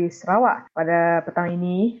Radio Free Sarawak pada petang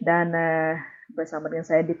ini dan bersama dengan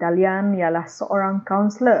saya di talian ialah seorang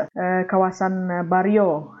kaunselor kawasan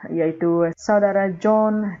Bario iaitu saudara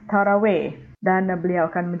John Taraweh. Dan beliau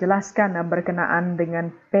akan menjelaskan berkenaan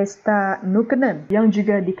dengan Pesta Nukenan yang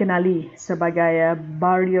juga dikenali sebagai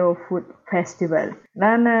Bario Food Festival.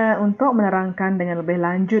 Dan untuk menerangkan dengan lebih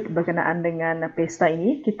lanjut berkenaan dengan pesta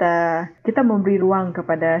ini, kita memberi ruang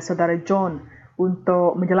kepada saudara John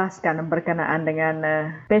untuk menjelaskan berkenaan dengan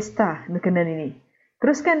Pesta Nukenan ini.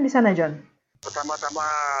 Teruskan di sana, John. Pertama-tama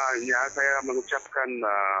saya mengucapkan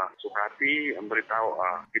suka hati memberitahu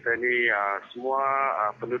kita ini semua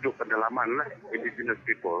penduduk pedalaman lah, indigenous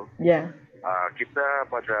people. Ya. Kita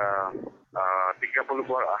pada 30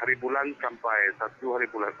 hari bulan sampai 1 hari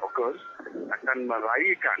bulan Ogos akan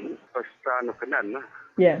meraihkan Pesta Nukenan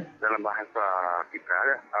dalam bahasa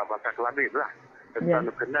kita, bahasa Kelabit lah. Pesta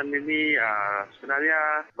Nukenan ini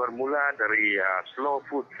sebenarnya bermula dari Slow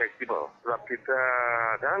Food Festival. Sebab kita,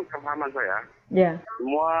 dalam pemahaman saya,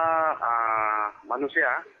 semua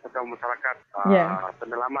manusia atau masyarakat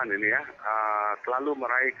pendalaman ini selalu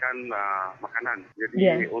meraihkan makanan.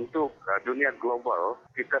 Jadi untuk dunia global,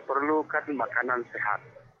 kita perlukan makanan sehat.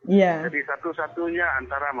 Jadi satu-satunya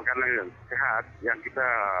antara makanan yang sehat yang kita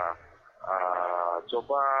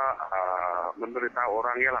coba memberitahu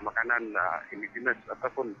orang ialah makanan indigenous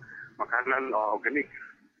ataupun makanan organik.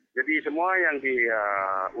 Jadi semua yang di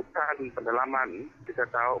hutan pedalaman kita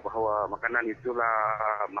tahu bahawa makanan itulah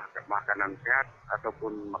makanan sehat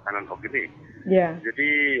ataupun makanan organik.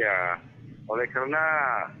 Jadi oleh kerana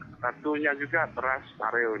satunya juga beras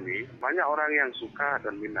Bario ini banyak orang yang suka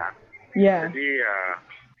dan minat. Jadi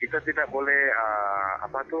kita tidak boleh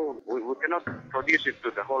we cannot produce it to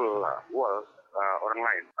the whole world orang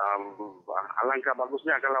lain. Alangkah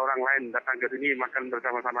bagusnya kalau orang lain datang ke sini makan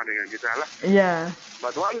bersama-sama dengan kita lah.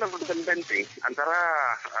 But one of the penting antara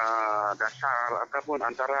dasar ataupun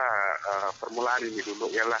antara permulaan ini dulu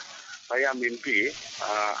ialah saya mimpi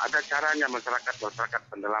ada caranya masyarakat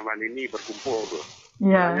pendalaman ini berkumpul.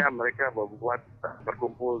 Sebenarnya mereka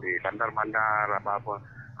berkumpul di bandar-bandar apa-apa.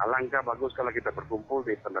 Alangkah bagus kalau kita berkumpul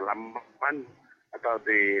di pendalaman atau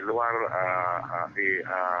di luar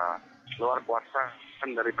luar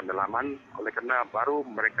kawasan dari pendalaman, oleh kerana baru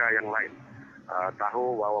mereka yang lain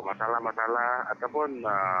tahu bahawa masalah-masalah ataupun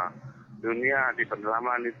dunia di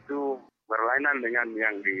pendalaman itu berlainan dengan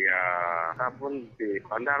yang di ataupun di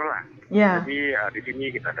bandar lah. Jadi di sini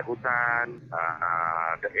kita ada hutan,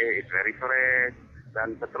 the air is very fresh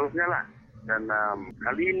dan seterusnya lah. Dan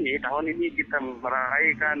tahun ini kita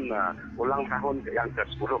meraihkan ulang tahun yang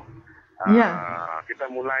ke-10. Kita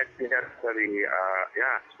mulai dari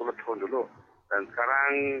 10 tahun dulu. Dan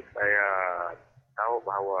sekarang saya tahu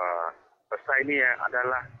bahawa pesta ini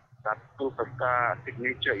adalah satu pesta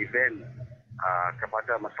signature event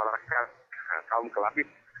kepada masyarakat kaum Kelabit.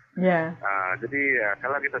 Jadi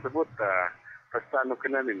kalau kita sebut Pesta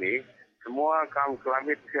Nukenan ini, semua kaum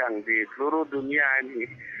Kelabit yang di seluruh dunia ini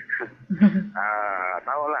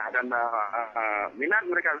tahulah dan minat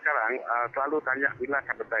mereka sekarang selalu tanya bila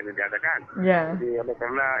pesta ini diadakan. Jadi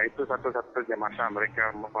karena itu satu-satunya masa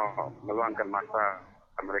mereka meluangkan masa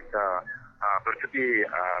mereka bercuti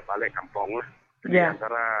balik kampung lah. Jadi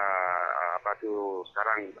antara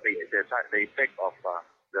sekarang the effect of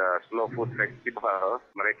the Slow Food Festival,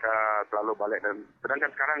 mereka selalu balik. Dan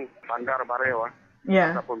sedangkan sekarang bandar Bario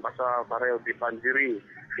ataupun pasar Bario dibanjiri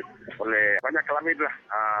oleh banyak Kelabit lah.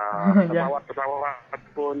 Pesawat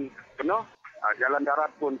pun penuh, jalan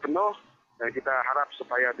darat pun penuh. Dan kita harap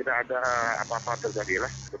supaya tidak ada apa-apa terjadi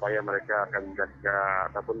lah, supaya mereka akan jaga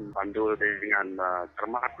ataupun pandu dengan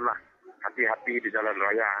cermat lah, hati-hati di jalan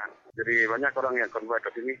raya. Jadi banyak orang yang konvoi ke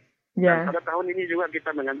sini. Dan pada tahun ini juga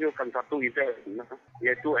kita menganjurkan satu event,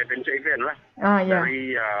 yaitu adventure event lah.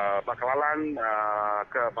 Dari Bakawalan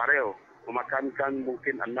ke Bario, memakankan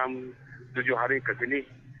mungkin 6-7 hari ke sini.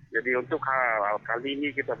 Jadi untuk kali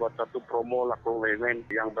ini kita buat satu promo laku event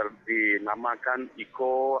yang dinamakan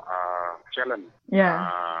Eco Challenge.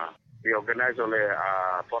 Diorganize oleh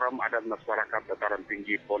Forum Adat Masyarakat Dataran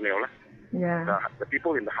Tinggi Borneo lah. The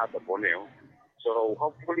people in the heart of Borneo. So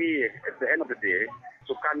hopefully at the end of the day,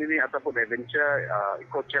 sukan ini ataupun adventure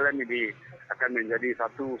eco challenge ini akan menjadi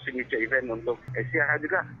satu signature event untuk Asia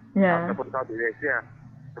juga, ataupun Southeast Asia.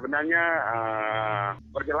 Sebenarnya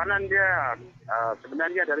perjalanan dia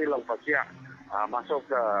sebenarnya dari Long Pasir masuk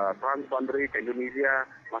ke transboundary ke Indonesia,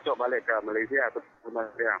 masuk balik ke Malaysia atau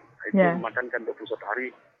Malaysia. Itu memakankan 21 hari.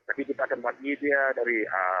 Tapi kita akan bagi dia dari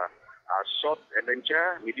short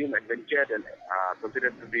adventure, medium adventure dan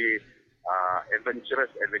considered to be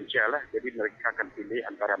adventurous adventure lah. Jadi mereka akan pilih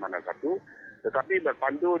antara mana satu. Tetapi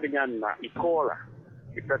berpandu dengan eco lah.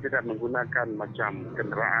 Kita tidak menggunakan macam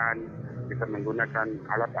kenderaan. Kita menggunakan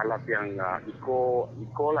alat-alat yang eco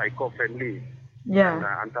friendly. Dan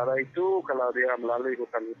antara itu kalau dia melalui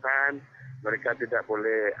hutan-hutan, mereka tidak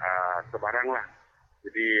boleh sebarang lah.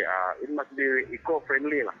 Jadi it must be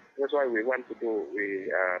eco-friendly lah. That's why we want to do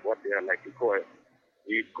what they are like eco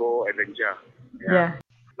adventure.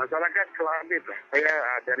 Masyarakat Kelabit lah. Saya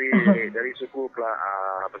dari suku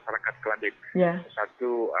masyarakat Kelabit.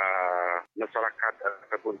 Satu masyarakat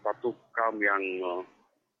ataupun satu kaum yang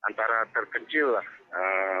antara terkecil lah.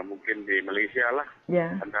 Mungkin di Malaysia lah.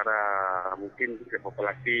 Antara mungkin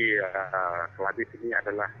populasi Kelabit ini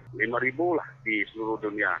adalah 5,000 lah di seluruh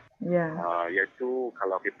dunia. Yaitu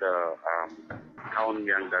kalau kita kaum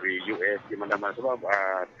yang dari US di mana-mana, sebab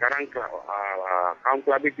sekarang kaum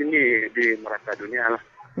Kelabit ini di merata dunia lah.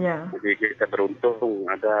 Jadi kita beruntung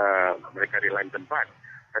ada mereka di lain tempat.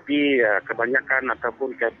 Tapi kebanyakan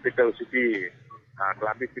ataupun capital city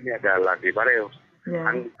Kelabit ini adalah di Baram.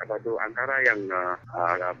 Antara yang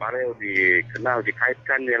Baram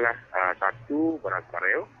dikaitkan ialah satu beras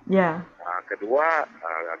Baram, kedua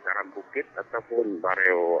garam bukit ataupun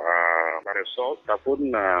Baram salt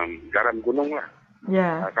ataupun garam gunung lah.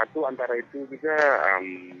 Satu antara itu juga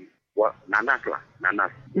nanas lah,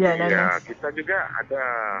 nanas. Kita juga ada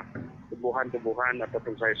tumbuhan-tumbuhan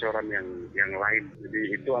ataupun sayuran yang lain. Jadi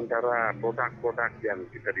itu antara produk-produk yang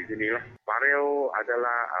kita di sini lah. Baram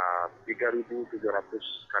adalah 3,700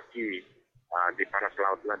 kaki di paras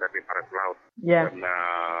laut lah, dari paras laut. Dan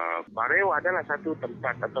Baram adalah satu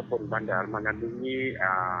tempat ataupun bandar mengandungi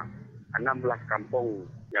 16 kampung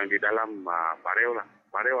yang di dalam Baram lah.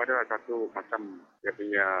 Baram adalah satu macam dia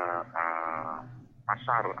punya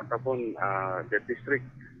pasar ataupun the district.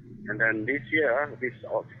 And then this year,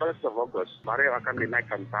 1st of August, Baram akan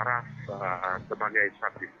dinaikkan taraf sebagai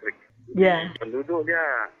sub-district. Penduduk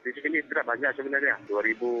dia di sini tidak banyak sebenarnya,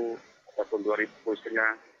 2,000 ataupun 2,500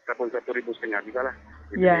 ataupun 1,500 juga lah.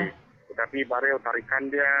 Tetapi Baram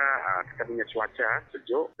tarikan dia, kita punya cuaca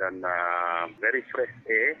sejuk dan very fresh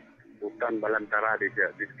air, hutan balantara di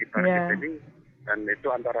sekitar kita ini. Dan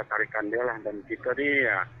itu antara tarikan dia lah. Dan kita ni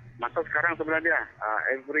masa sekarang sebenarnya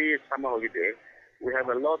every summer holiday we have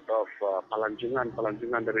a lot of pelancongan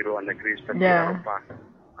dari luar negeri seperti Eropah,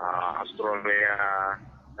 Australia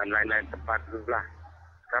dan lain-lain tempat lah.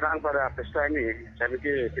 Sekarang pada pesta ini saya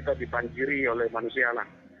fikir kita dibanjiri oleh manusia lah.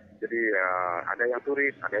 Jadi ada yang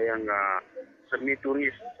turis, ada yang semi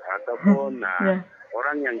turis ataupun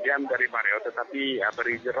orang yang diam dari Baram tetapi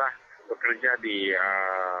berhijrah bekerja di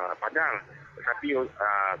Padang. Tetapi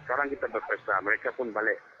sekarang kita berpesta, mereka pun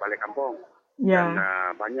balik kampung. Dan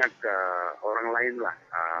banyak orang lain lah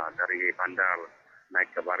dari bandar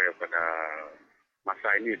naik ke Baram pada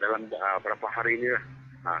masa ini dalam beberapa hari ini lah.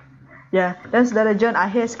 Dan Saudara John,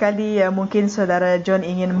 akhir sekali mungkin Saudara John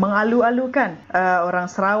ingin mengalu-alukan orang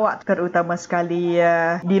Sarawak, terutama sekali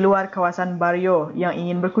di luar kawasan Bario yang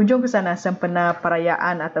ingin berkunjung ke sana sempena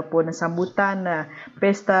perayaan ataupun sambutan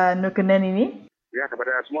Pesta Nukenan ini.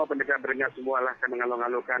 Kepada semua pendengar semualah, saya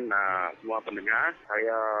mengalu-alukan semua pendengar.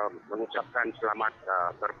 Saya mengucapkan selamat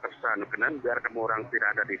berpesta Nukenan. Biar kamu orang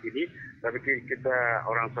tidak ada di sini, tapi kita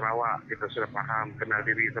orang Sarawak, kita sudah paham, kenal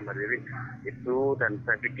diri sama diri itu. Dan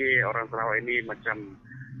saya fikir orang Sarawak ini macam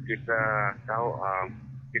kita tahu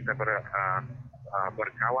kita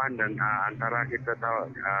berkawan dan antara kita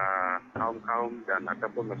tahu kaum-kaum dan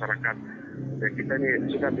ataupun masyarakat. Dan kita ni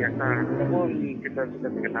sudah biasa, ataupun kita sudah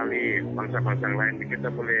mengenali bangsa-bangsa lain.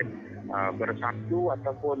 Kita boleh bersatu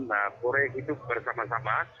ataupun boleh hidup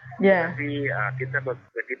bersama-sama. Tapi kita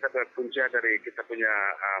berpunca dari kita punya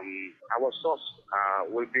our source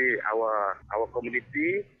will be our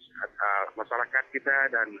community, masyarakat kita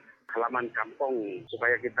dan halaman kampung,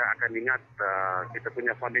 supaya kita akan ingat kita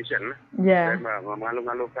punya foundation. Dan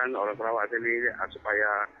mengalu-alukan orang Sarawak sini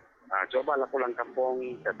supaya cobalah pulang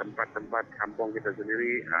kampung ke tempat-tempat kampung kita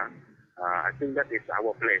sendiri. I think that is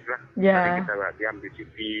our place lah. Jadi kita diam di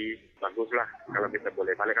city, baguslah kalau kita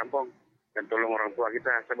boleh balik kampung dan tolong orang tua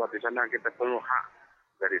kita, sebab di sana kita penuh hak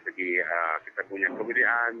dari segi kita punya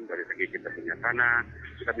kebudayaan, dari segi kita punya tanah,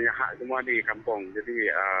 kita punya hak semua di kampung. Jadi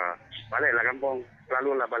baliklah kampung,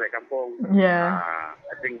 selalulah balik kampung.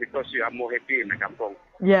 I think because you are more happy in the kampung.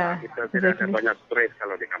 Kita tidak ada banyak stres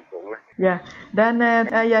kalau di kampung lah. Dan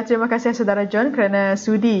terima kasih Saudara John kerana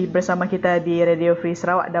sudi bersama kita di Radio Free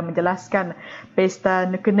Sarawak dan menjelaskan pesta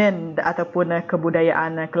Nekenen ataupun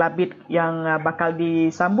kebudayaan Kelabit yang bakal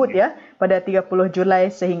disambut pada 30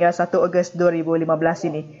 Julai sehingga 1 Ogos 2015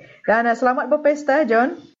 ini. Dan selamat berpesta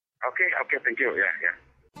John. Okay, thank you. Yeah.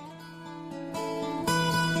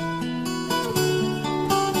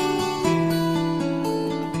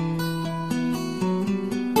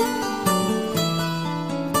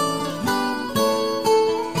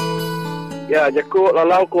 Ya, jakuk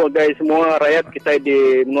lalau ko dari semua rakyat kita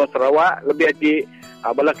di Menua Sarawak, lebih lagi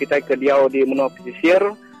bala kita ke diau di Menua Pesisir.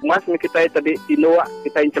 Mas kita tadi tinduak,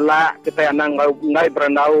 kita celak, kita anang ngai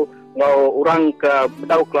berandau ngau orang ke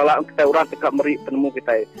bedau kelala kita orang tekak meri penemu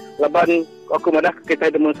kita. Laban aku madah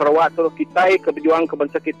kita di Menua Sarawak tu kita ke berjuang ke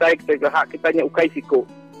bangsa kita hak kita nya ukai siku.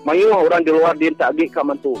 Mayu orang di luar dia tak agi ka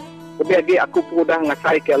mantu. Lebih lagi aku pun dah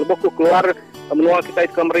ngasai ke lebih aku keluar menua kita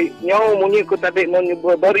ke meri nyau munyi ku tadi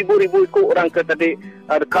beribu-ribu ku orang ke tadi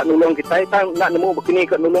dekat nulung kita tang nak nemu begini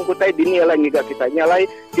ke nulung ku tai dini ala ngiga kita nyalai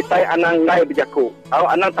kita anang ngai berjaku au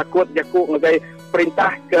anang takut jaku ngai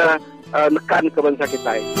perintah ke nekan ke bangsa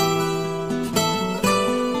kita.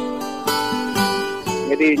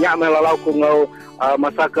 Jadi nyak melalau ku ngau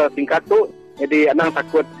masa ke tingkat tu jadi anang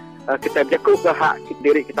takut kita berjaku ke hak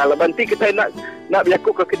diri kita. Lebanti kita nak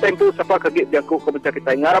berjaku ke kita itu siapa kagit berjaku ke bangsa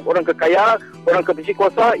kita. Ngarap orang kekaya, orang ke besi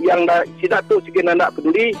kuasa yang dah sidak tu segi nak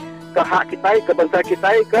peduli ke hak kita, ke bangsa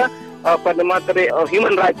kita, ke pada materi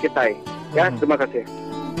human right kita. Ya, terima kasih.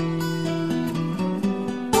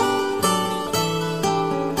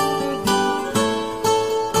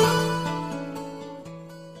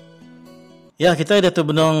 Ya, kita dah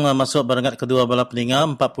terbenung masuk barangat kedua bala peninga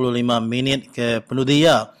 45 minit ke penuh.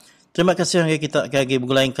 Terima kasih yang kita kagi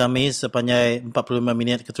bergulaing kami sepanjang 45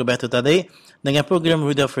 minit keterlebih itu tadi dengan program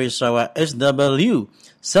Radio Free Sarawak SW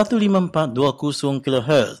 15420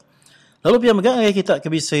 kHz. Lalu pihak megah kita ke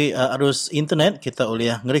bisi arus internet kita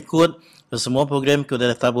boleh ngerekod semua program ke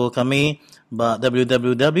dalam tabur kami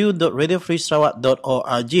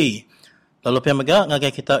www.radiofreesarawak.org. Lalu pihak megah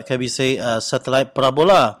kita ke bisi satelit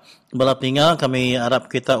parabola bala peninga kami harap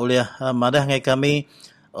kita boleh madah ngai kami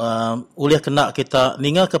boleh kena kita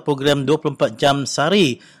ningal ke program 24 jam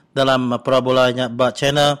sehari dalam parabolanya ba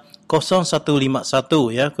channel 0151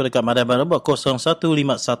 ya ku dekat Madai Baru 0151.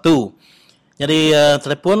 Jadi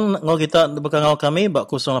telefon ngau kita bekang ngau kami ba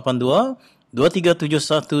 082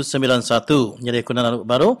 237191. Jadi ku nak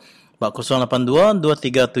baru ba 082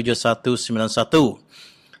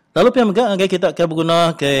 237191. Lalu pihak megah kita akan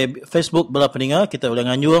berguna ke Facebook bala peninga kita boleh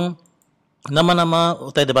nganjung nama-nama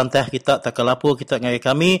utai debantah kita tak lapor kita ngai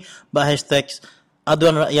kami ba hashtag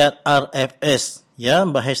aduan rakyat RFS ya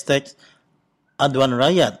ba hashtag aduan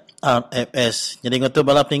rakyat RFS. Jadi ngoto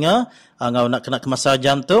bala peninga ngau nak kena kemasa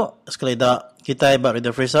jam tu sekali dak kita ba Radio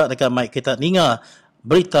Free Sarawak dekat mic kita ninga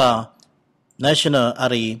berita nasional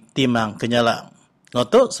hari Timang Kenyalang.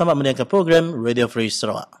 Ngoto sama mendengar program Radio Free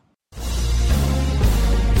Sarawak.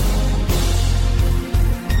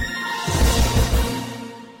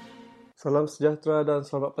 Salam sejahtera dan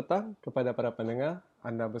selamat petang kepada para pendengar.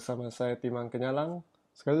 Anda bersama saya Timang Kenyalang.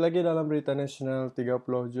 Sekali lagi dalam Berita Nasional 30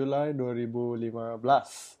 Julai 2015.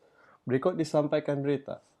 Berikut disampaikan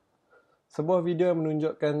berita. Sebuah video yang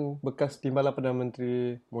menunjukkan bekas Timbalan Perdana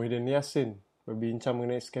Menteri Muhyiddin Yassin berbincang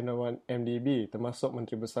mengenai skandal 1MDB termasuk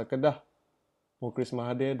Menteri Besar Kedah Mukhlis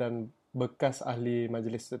Mahathir dan bekas ahli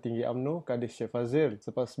Majlis Tertinggi UMNO Kadis Syed Fazil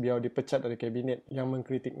selepas beliau dipecat dari kabinet yang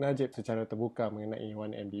mengkritik Najib secara terbuka mengenai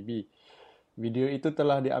 1MDB. Video itu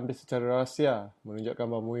telah diambil secara rahsia menunjukkan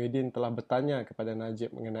bahawa Muhyiddin telah bertanya kepada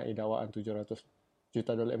Najib mengenai dakwaan $700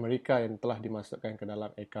 juta Amerika yang telah dimasukkan ke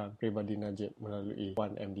dalam akaun pribadi Najib melalui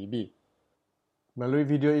 1MDB. Melalui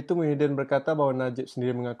video itu, Muhyiddin berkata bahawa Najib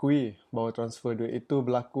sendiri mengakui bahawa transfer duit itu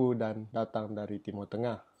berlaku dan datang dari Timur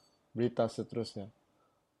Tengah. Berita seterusnya.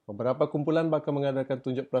 Beberapa kumpulan bakal mengadakan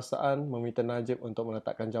tunjuk perasaan meminta Najib untuk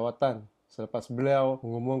meletakkan jawatan selepas beliau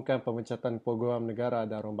mengumumkan pemecatan program negara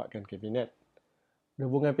dan rombakan kabinet.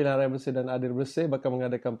 Gabungan Pilihan Raya Bersih dan Adil Bersih bakal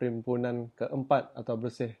mengadakan perhimpunan keempat atau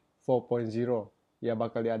Bersih 4.0 yang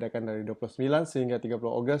bakal diadakan dari 29 sehingga 30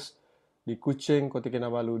 Ogos di Kuching, Kota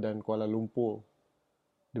Kinabalu dan Kuala Lumpur.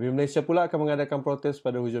 Demi Malaysia pula akan mengadakan protes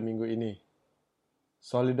pada hujung minggu ini.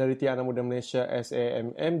 Solidariti Anak Muda Malaysia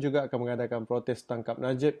SAMM juga akan mengadakan protes tangkap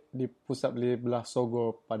Najib di Pusat Beli Belah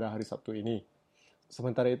Sogo pada hari Sabtu ini.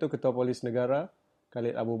 Sementara itu, Ketua Polis Negara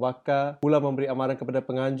Khalid Abu Bakar pula memberi amaran kepada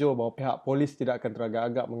penganjur bahawa pihak polis tidak akan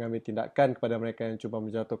teragak-agak mengambil tindakan kepada mereka yang cuba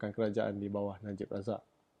menjatuhkan kerajaan di bawah Najib Razak.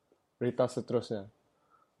 Berita seterusnya.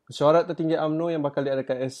 Mesyuarat tertinggi UMNO yang bakal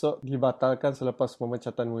diadakan esok dibatalkan selepas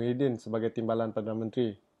pemecatan Muhyiddin sebagai timbalan Perdana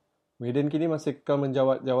Menteri. Muhyiddin kini masih kekal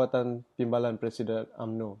menjawat jawatan timbalan Presiden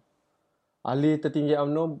UMNO. Ahli tertinggi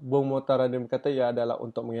UMNO, Bung Mohtar Radin berkata ia adalah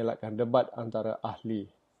untuk mengelakkan debat antara ahli.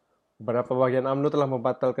 Beberapa bahagian UMNO telah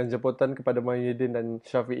membatalkan jemputan kepada Muhyiddin dan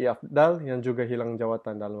Syafiee Afdal yang juga hilang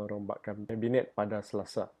jawatan dalam merombakan kabinet pada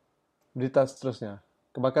Selasa. Berita seterusnya.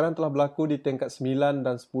 Kebakaran telah berlaku di tingkat 9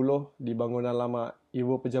 dan 10 di bangunan lama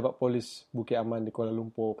Ibu Pejabat Polis Bukit Aman di Kuala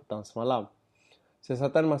Lumpur petang semalam.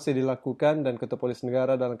 Siasatan masih dilakukan dan Ketua Polis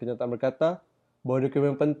Negara dalam kenyataan berkata bahawa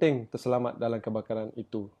dokumen penting terselamat dalam kebakaran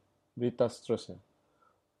itu. Berita seterusnya.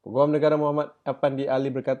 Peguam Negara Muhammad Afandi Ali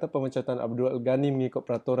berkata pemecatan Abdul Ghani mengikut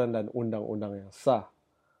peraturan dan undang-undang yang sah.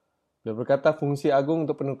 Beliau berkata fungsi agung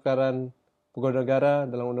untuk penukaran pegawai negara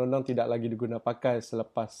dalam undang-undang tidak lagi diguna pakai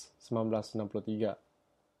selepas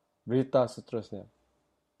 1963. Berita seterusnya.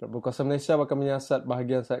 Berkuasa Malaysia bakal menyiasat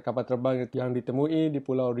bahagian sayap kapal terbang yang ditemui di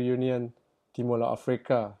Pulau Reunion, Timur Laut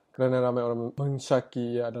Afrika kerana ramai orang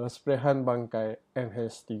mensyaki ia adalah seperehan bangkai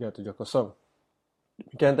MH370.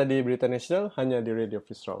 Demikian tadi berita nasional hanya di Radio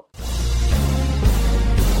Free Sarawak.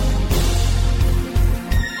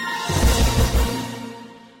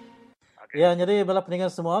 Ya, jadi bala pendengar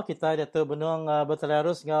semua, kita Datuk Benung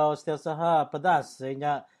bertelarus ngau setiausaha pedas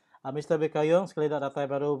sehingga Mr. B. Kayong sekali dah datang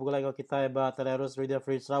baru bergulai ngau kita bertelarus Radio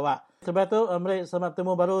Free Sarawak. Sebab tu, selamat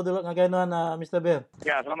temu baru dulu ngagainuan Mr. B.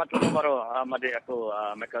 Ya, selamat temu baru adik aku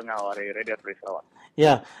Michael Ngau dari Radio Free Sarawak.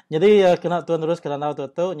 Ya, jadi kena tuan terus kerana tu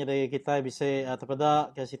jadi kita bisa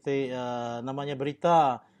terpedak ke situ namanya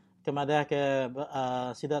berita kepada ke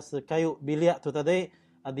sidak sekayu biliak tu tadi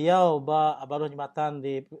dia baru jembatan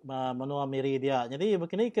di menua miri dia. Jadi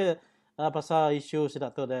begini ke pasal isu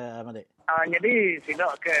sidak tu dah adik. Jadi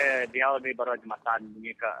sidak ke dia di baru jembatan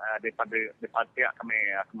ni ke di pihak kami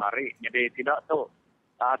kemari. Jadi sidak tu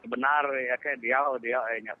sebenar ya ke dia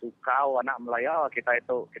nya tukau anak Melayu kita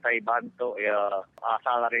bantu ya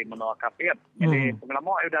asal dari menua kafir. Jadi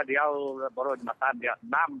pengalaman sudah dia baru jembatan dia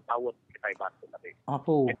 6 tahun kita bantu tadi.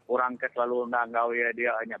 Apa? Orang ke selalu nanggau ya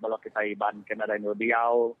dia hanya kalau kita iban kena dari dia.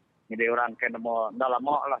 Jadi orang ke mau dah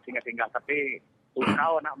lama lah tinggal tapi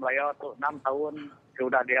tukau anak Melayu tu 6 tahun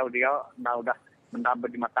sudah dia udah menambah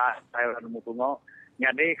jembatan saya udah tunggu.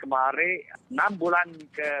 Jadi kemarin 6 bulan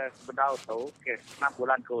ke bedau tu, ke 6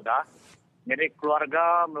 bulan ke udah. Jadi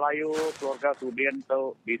keluarga Melayu, keluarga Sudian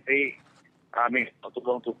tu bisi kami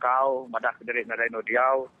tukang tukau, madah kediri nadai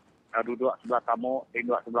nodiau, duduk sebelah tamu,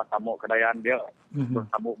 tinduk sebelah tamu kedayan dia,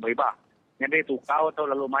 tamu beribah. Jadi tukau tu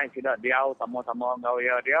lalu main tidak dia tamu-tamu ngau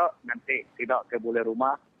ya dia nanti tidak ke boleh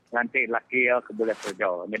rumah, nanti laki ya ke boleh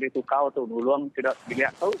kerja. Jadi tukau tu nulung tidak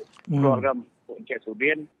dilihat tu keluarga Encik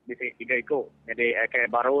Sudin di 3 ekor. Jadi kayak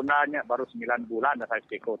baru 9 bulan dah saya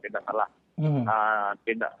ekor tidak salah.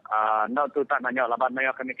 Tidak tu tak nanya laban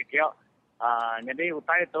nanya kami kekio. Jadi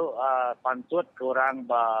utai tu pansut ke orang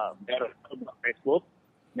Facebook.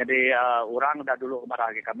 Jadi orang dah dulu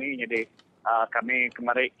marah kami. Jadi kami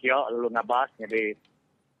kemarin kio lalu ngabas. Jadi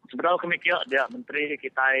sebenarnya kami kio dia menteri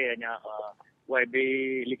kita hanya YB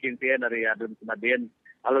Likinsian dari Adun Sunadin.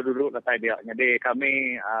 Lalu duduk kata dia. Jadi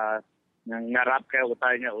kami ngarap ke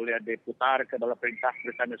utainya oleh diputar ke dalam perintah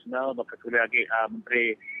Perintah Nasional bakal lagi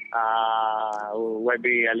Menteri YB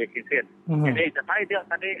Likinsian. Jadi saya dia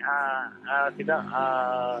tadi tidak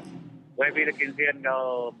YB Likinsian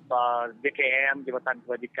kau DKM Jabatan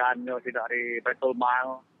Kebajikan tidak dari Betul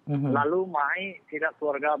Mal. Lalu mai tidak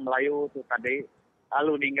keluarga Melayu tu tadi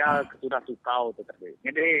lalu tinggal sudah tukau tu tadi.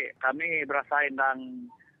 Jadi kami berasa indang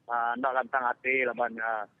nak lantang hati laban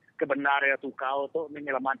kebenar ya tukau tu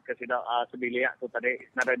menyelamat ke sidak sebiliak tu tadi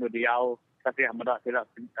nada diau tapi hamada tidak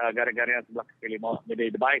gara-gara sebelah kaki lima.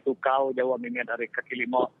 Jadi baik tukau jauh minit dari kaki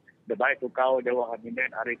lima, baik tukau jauh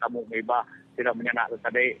minit dari tamu mebah tidak menyenak tu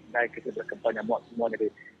tadi dari kita berkempanya muat semua.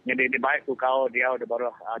 Jadi di baik tukau dia udah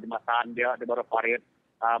baru jembatan dia baru parit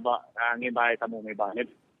ngibai tamu mebah.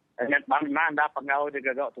 Jadi mana anda pengau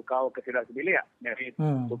digagak tukau ke sidak sebiliak. Jadi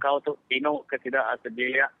tukau tu ino ke sidak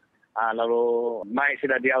sebiliak. Lalu mai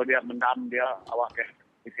sudah dia mendam dia awak ke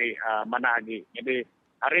isi mana lagi. Jadi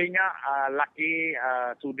harinya laki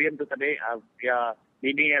Sudin tu tadi dia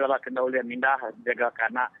bini lepas kendaulian mindah jaga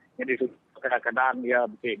kanak. Jadi kadang-kadang dia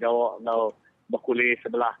gawa ngau berkulis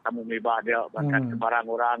sebelah tamu mebah dia bahkan ke barang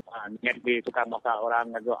orang niat di tukang masak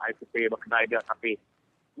orang ngagak ICP berkenai dia tapi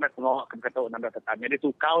nak tengok ketuk nanda tetap. Jadi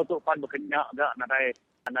tukau tu pan berkenyak gak nadai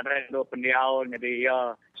do pendiau jadi ya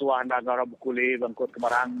suah anda gara bukuli bangkut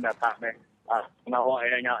kemarang datang Kenapa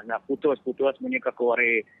ayahnya putus-putus menyika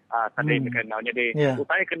kuari tadi kenal. Jadi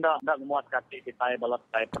utai kena memuas kati kita balas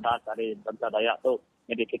kita pedas dari bangsa Dayak tu.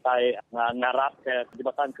 Jadi kita ngarap ke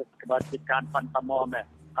Jabatan Kebajikan Pantamo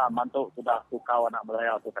mantuk sudah tukau anak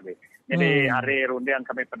Melayu tu tadi. Jadi hari rundian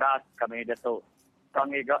kami pedas kami jatuh.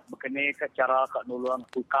 Kami juga begini ke cara ke nulung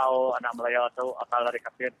tukau anak Melayu tu asal dari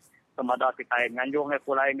kapit. Semada kita nganjung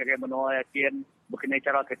pulai ngagai menua yakin begini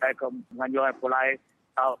cara kita ke nganjung pulai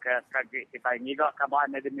tahu ke kaki kita ngiga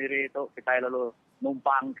kaban di miri itu kita lalu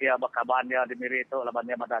numpang ke kaban dia di miri itu laban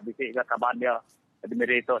dia ada bisik ke kaban dia di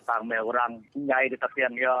miri itu sang me orang ngai di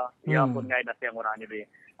tasiang dia pun ngai di tasiang orang jadi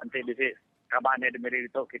nanti bisik kaban dia di miri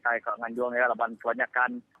itu kita ke nganjung ya laban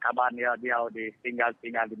kebanyakan kaban dia tinggal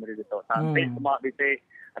di miri itu sampai semua bisik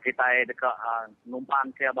kita dekat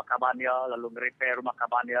numpang ke kaban dia lalu repair rumah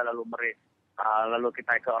kaban dia lalu lalu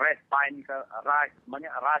kita ke rest pan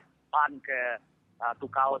ke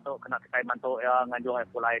tukau tu kena kita mantu ya nganjung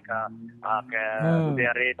pulai ke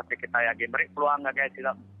dari tapi kita lagi beri peluang lagi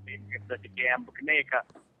tidak CKM begini ke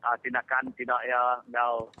tindakan tidak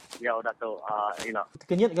ya udah tu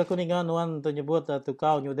kenyit ke kuningan nuan tu nyebut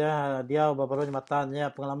tukau nyudah dia baru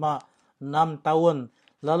jembatannya pengalaman 6 tahun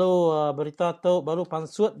lalu berita tu baru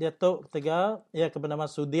pansut dia tu ketiga ya ke bernama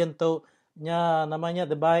Sudin tu nya namanya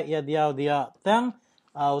debai ya dia tang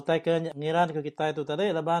utai ke ngiran ke kita itu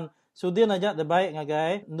tadi laban Sudin aja terbaik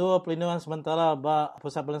ngagai dua pelindungan sementara ba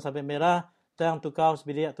pusat bulan sampai merah tang tukau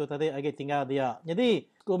sebilik tu tadi lagi tinggal dia. Jadi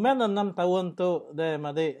komen 6 tahun tu dia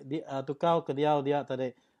made tukau ke dia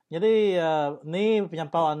tadi. Jadi ni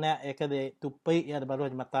penyampau anak ke di tupi ya baru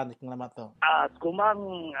jembatan di Pengalaman tu.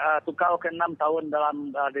 Kumang tukau ke 6 tahun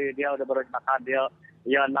dalam dia udah baru jembatan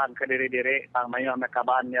dia nan ke diri tang mayo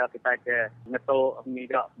mekaban ya kita ke ngeto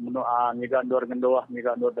ngiga ndur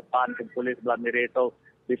depan ke polis sebelah diri itu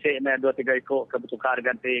bisik me 2-3 ikut ke bertukar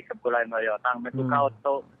ganti ke pulai mayo tang metukau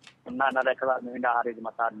tu nan ada kelak mengindah hari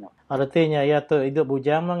jematannya. Artinya ya tu hidup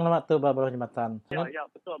bujang ngelamat tu baru jembatan. Ya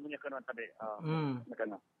betul punya kena tadi.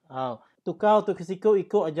 Tukau tu kesiko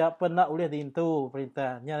ikut aja pernah oleh diintu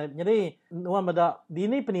perintah. Jadi nuan beda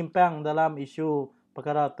dini penimpang dalam isu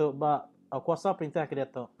perkara tu ba kuasa perintah ke dia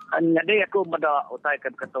tu. Jadi aku beda utai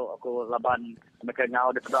kan ketua aku laban mereka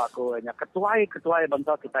ngau dekat aku nya ketua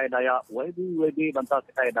bangsa kita Dayak wedi bangsa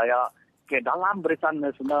kita Dayak ke dalam barisan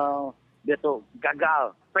nasional dia tu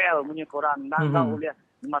gagal fail punya kurang nang oleh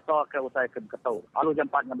mata ke utai kan ketua alu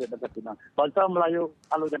jampat ngambil dekat sini bangsa Melayu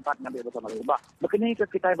alu jampat ngambil bangsa Melayu bah begini ke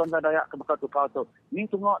kita bangsa Dayak ke bekal tukau tu ni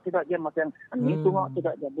tungok tidak je macam ni tungok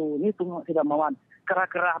tidak jabu ni tungok tidak mawan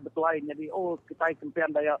kerah-kerah betuai jadi kita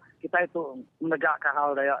kempian Dayak kita itu menegakkan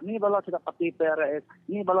hal Dayak ni bala tidak parti PRS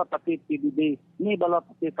ni bala parti PBB ni bala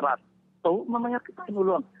parti teras tu namanya kita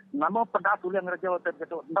nulung nama pedas ulang raja hotel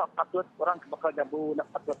itu ndak patut orang bakal jabu ndak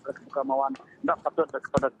patut bakal mawan ndak patut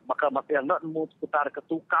kepada bakal yang ndak mu seputar ke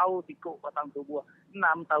tukau tikuk batang tubuh 6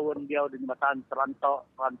 tahun dia di jembatan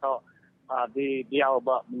serantok di dia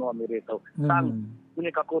ba menua miri itu tang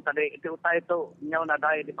punya kaku tadi itu utai itu nyau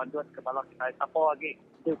nadai di panduan kepala kita apa lagi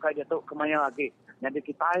itu kai dia tu kemaya lagi jadi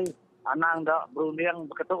kita anang dak berunding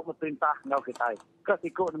beketuk perintah ngau kita ke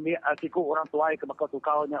siku orang tuai ke bakal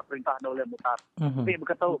tukau nya perintah dak boleh mutar tapi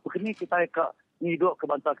beketuk begini kita ke hidup ke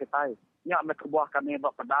bangsa kita nya mek buah kami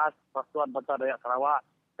bak pedas persatuan bangsa Dayak Sarawak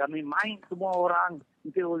kami main semua orang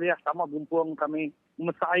nanti uliah sama gumpung kami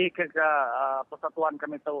mesai ke persatuan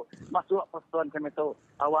kami tu masuk persatuan kami tu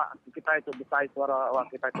awak kita itu besar suara awak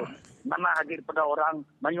kita itu mana lagi daripada orang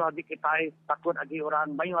mayu lagi kita takut lagi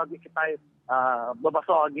orang mayu lagi kita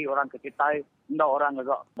berbahasa lagi orang ke kita ndak orang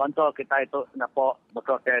agak bantu kita itu kenapa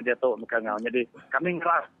bakal ke dia tu mereka ngau jadi kami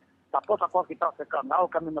ngeras siapa kita seka ngau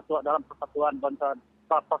kami masuk dalam persatuan bangsa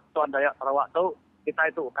persatuan Dayak Sarawak tu kita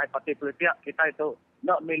itu kai parti politik kita itu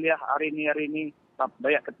ndak milih hari ni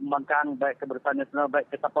baik kembangkan baik kebersihan nasional baik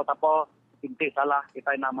ke apa-apa inti salah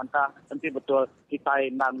kita nak mentah nanti betul kita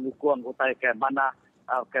nak ngukung utai ke mana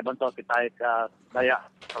ke bantu kita ke Dayak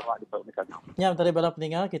Sarawak itu misalnya. Ya tadi bala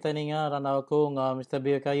pendengar kita ninga ranau aku Mr.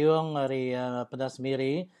 Bir Kayung dari pedas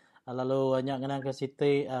miri lalu banyak ngenang ke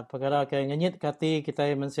siti perkara ke ngenyit kati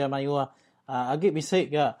kita mensia mayu agak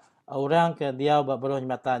bisik ke orang ke dia buat beruh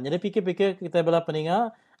jembatan. Jadi fikir-fikir kita bala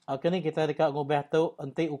pendengar kini kita dekat ngubah tu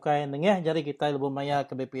enti ukai nengah jadi kita lebih maya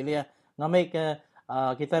ke bepilih ngamik ke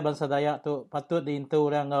kita bangsa Dayak tu patut diintu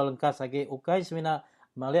orang ngau lengkas lagi ukai semina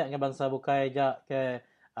maliak ke bangsa bukai ja ke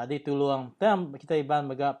ditulung tam kita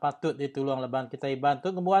iban mega patut ditulung leban kita iban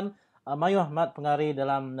tu kemudian mayuh mat pengari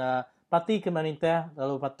dalam parti kemerintah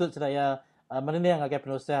lalu patut sedaya menindang agak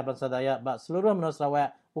penusah bangsa Dayak bak seluruh menua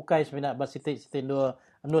Sarawak ukai semina bak sitik-sitik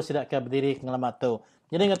anu sidak ke berdiri ngelamat tu.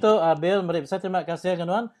 Jadi ngatu Bill mari saya terima kasih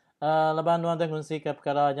kawan laban nuan dan kunci ke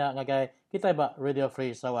perkaranya ngagai kita ba Radio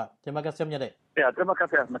Free Sarawak. Terima kasih menyadik. Ya, terima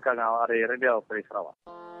kasih mekan hari Radio Free Sarawak.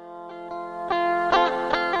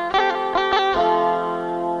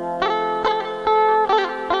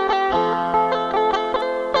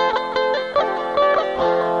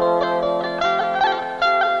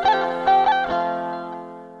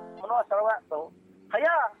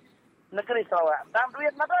 Negeri Sarawak. Dan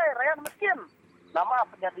duit nadai, rakyat miskin. Nama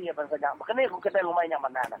penyadi apa saja. Bekini aku kita lumayan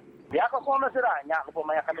mana dah. Dia aku masih dah. Nyak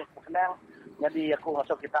lupa maya kami kenang. Jadi aku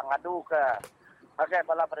masuk kita ngadu ke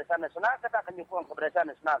Bala Barisan Nasional. Kita akan nyukung ke Barisan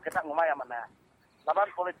Nasional. Kita lumayan mana.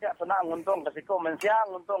 Laban politik senang untung ke siku.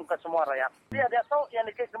 Mensiang untung ke semua rakyat. Dia tahu yang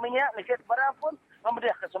nikit ke minyak, nikit barang pun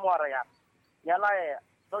memberiah ke semua rakyat. Nyalai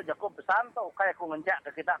tu Jakob pesan tu. Kaya aku ngencak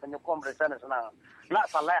ke kita ke nyukung Barisan Nasional.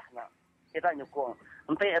 Nak salahnya. Kita nyukung.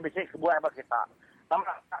 Nanti habis kebuah apa kita.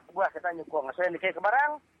 Lama kebuah kita nyukung. Ngasuh yang dikit ke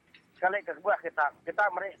barang. Sekali ke kebuah kita. Kita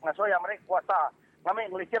ngasuh yang mereka kuasa. Ngambil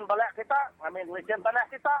ngelicin balik kita. Ngambil ngelicin tanah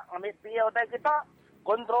kita. Ngambil POD kita.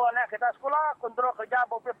 Kontrol anak kita sekolah. Kontrol kerja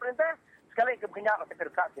bawah perintah. Sekali ke berkenyak ke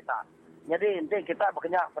kerja kita. Jadi nanti kita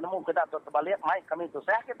berkenyak penemu kita untuk terbalik. Maik kami tu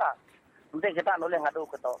sehat kita. Nanti kita nulis ngadu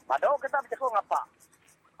ke tu. Ngadu kita bercakap ngapa.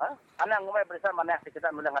 Anak ngumai berisan mana kita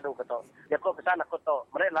nulis ngadu ke tu. Dia kau pesan aku tu.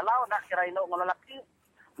 Mereka lalau nak kira inuk ngono laki.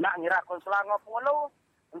 Nak ngira konsulang ngopulu.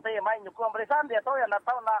 Nanti main nyukung berisan. Dia tahu yang nak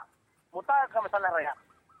tahu nak mutar ke masalah rakyat.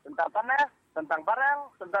 Tentang tanah, tentang barang,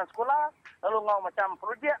 tentang sekolah. Lalu ngau macam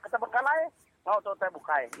projek kita berkalai. Ngau tu saya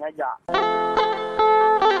bukai. Ngajak.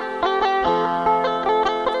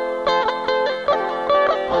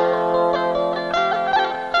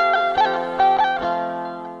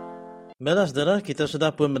 Baiklah saudara, kita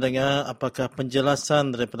sudah pun mendengar apakah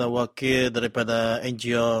penjelasan daripada wakil daripada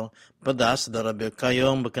NGO Pedas, saudara Bill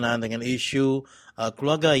Kayong berkenaan dengan isu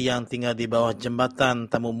keluarga yang tinggal di bawah jambatan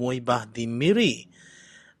Tamu Muhibah di Miri.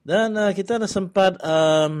 Dan kita dah sempat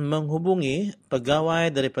menghubungi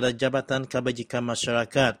pegawai daripada Jabatan Kebajikan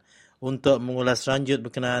Masyarakat untuk mengulas lanjut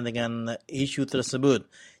berkenaan dengan isu tersebut.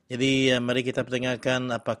 Jadi mari kita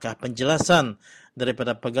dengarkan apakah penjelasan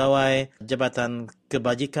daripada pegawai Jabatan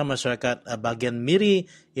Kebajikan Masyarakat bahagian Miri,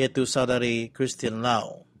 iaitu saudari Christine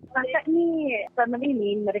Lau. Setakat ni, family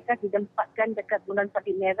ni mereka ditempatkan dekat Bulan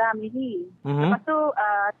Sabit Merah Miri. Lepas tu,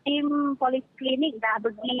 tim poliklinik dah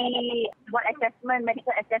pergi buat assessment,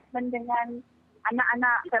 medical assessment dengan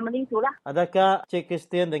anak-anak family tu lah. Adakah Cik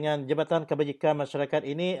Christine dengan Jabatan Kebajikan Masyarakat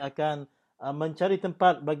ini akan mencari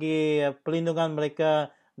tempat bagi perlindungan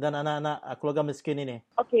mereka dan anak-anak keluarga miskin ini?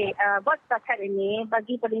 Okey, buat setakat ini,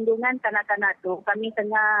 bagi perlindungan kanak-kanak tu, kami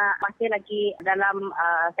tengah masih lagi dalam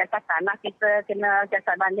siasatan lah. Kita kena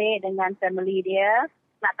siasat balik dengan family dia.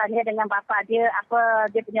 Nak tanya dengan bapa dia, apa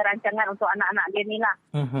dia punya rancangan untuk anak-anak dia ni lah.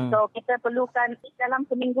 So, kita perlukan dalam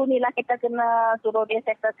seminggu ni lah, kita kena suruh dia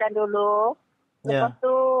settlekan dulu. Lepas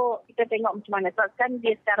tu, kita tengok macam mana. Sebab kan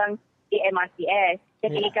dia sekarang di MRCS.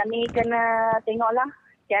 Jadi, kami kena tengoklah.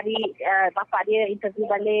 Cari bapa dia interview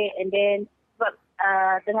balik, and then sebab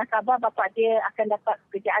dengan khabar bapa dia akan dapat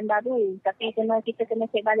kerjaan baru, tapi kita kena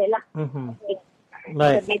cek balik lah.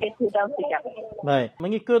 Baik. Baik.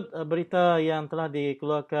 Mengikut berita yang telah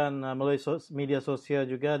dikeluarkan melalui media sosial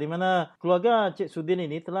juga, di mana keluarga Cik Sudin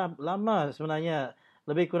ini telah lama sebenarnya,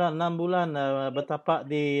 lebih kurang 6 bulan bertapak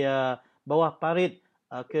di bawah parit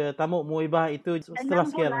ke Tamu Muhibah itu setelah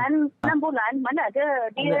sekian. 6 bulan mana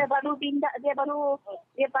ada, dia baru pindah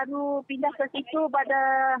ke situ pada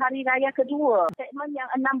hari raya kedua. Statement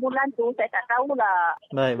yang 6 bulan tu saya tak tahulah.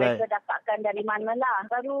 Mereka dapatkan dari mana lah.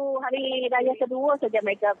 Baru hari raya kedua saja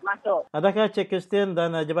mereka masuk. Adakah Cik Christine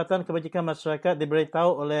dan Jabatan Kebajikan Masyarakat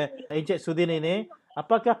diberitahu oleh Encik Sudin ini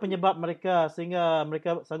apakah penyebab mereka sehingga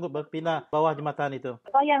mereka sanggup berpindah bawah jambatan itu?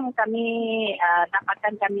 Apa yang kami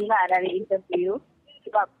dapatkan kami lah dari interview,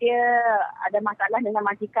 sebab dia ada masalah dengan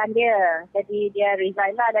majikan dia. Jadi dia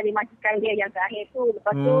resign lah dari majikan dia yang terakhir tu.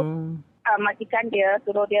 Lepas tu majikan dia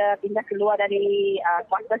suruh dia pindah keluar dari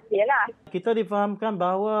quarters dia lah. Kita difahamkan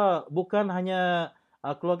bahawa bukan hanya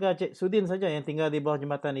keluarga Cik Sudin saja yang tinggal di bawah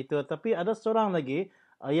jambatan itu, tapi ada seorang lagi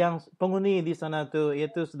yang penghuni di sana tu,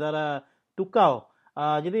 iaitu saudara Tukau.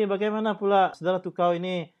 Jadi bagaimana pula saudara Tukau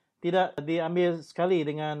ini tidak diambil sekali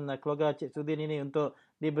dengan keluarga Cik Sudin ini untuk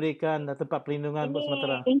diberikan tempat perlindungan untuk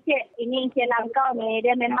sementara? Ini Encik Langkau ni,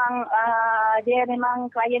 dia memang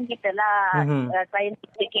klien kita lah. Klien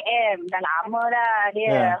PKM. Dah lama dah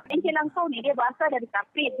dia. Encik Langkau ni, dia berasal dari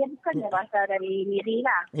Kapit. Dia bukannya berasal dari Miri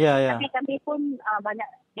lah. Tapi kami pun banyak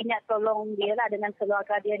minat tolong dia lah dengan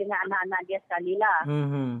keluarga dia, dengan anak-anak dia sekali lah.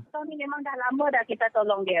 So ni memang dah lama dah kita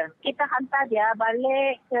tolong dia. Kita hantar dia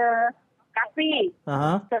balik ke Kapit,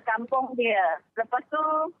 ke kampung dia. Lepas tu,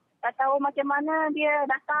 Tak tahu macam mana dia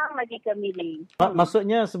datang lagi ke Mili.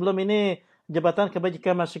 Maksudnya sebelum ini Jabatan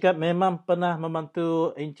Kebajikan Masyarakat memang pernah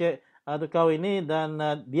membantu Encik Tukau ini dan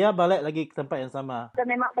dia balik lagi ke tempat yang sama. Kita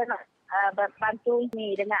memang pernah bantu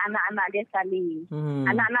ni dengan anak-anak dia sekali.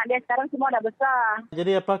 Anak-anak dia sekarang semua dah besar.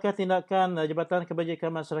 Jadi apakah tindakan Jabatan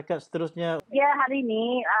Kebajikan Masyarakat seterusnya? Dia hari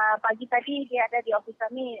ni, pagi tadi dia ada di ofis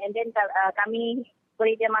kami and then kami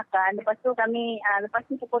beri dia makan. Lepas tu kami, lepas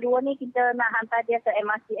tu pukul 2 ni kita nak hantar dia ke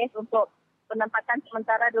MRCS untuk penempatan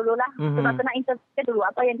sementara dululah. Sebab kena interview dulu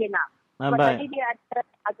apa yang dia nak. Sebab tadi dia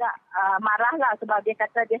agak marah lah sebab dia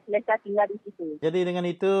kata dia selesa tinggal di situ. Jadi dengan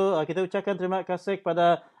itu kita ucapkan terima kasih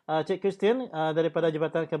kepada Cik Christine daripada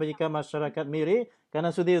Jabatan Kebajikan Masyarakat Miri kerana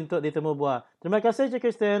sudi untuk ditemu buah. Terima kasih Cik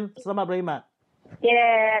Christine. Selamat berkhidmat.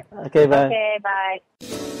 Yeah. Okay, bye. Okay, bye.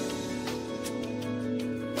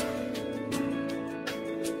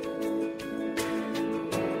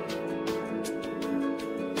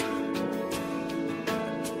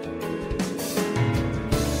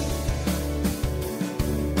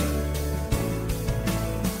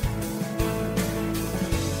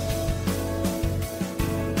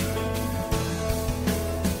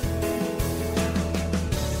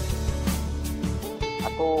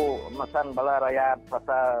 Masan bala rakyat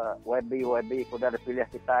pasal WB kuda dipilih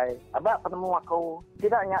kita. Abak penemu aku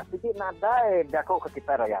tidaknya sedikit nadai jakuk ke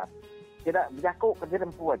kita rakyat. Tidak jakuk ke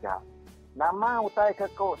dirempu aja. Nama utai ke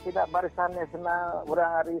kau tidak barisan nasional orang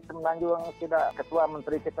hari Semenanjung tidak ketua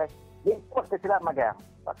menteri kita. Ikut ke tidak magang.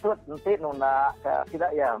 Maksud nanti nuna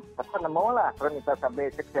tidak yang penemu lah perintah sampai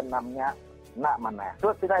section 6-nya nak mana.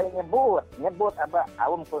 So tidak nyebut abak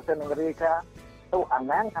awam kursi negeri ka tu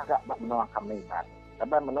anang agak menolak kami kan.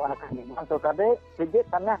 Sebab menolak kami tu tadi sejak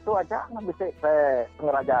tanah tu aja nak bisa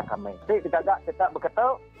pengeraja kami. Jadi kita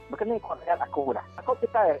berkata begini kontrak aku dah. Aku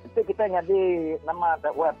kita jadi nama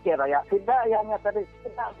wakil rakyat. Tidak yang tadi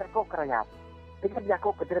tidak berkau rakyat. Tidak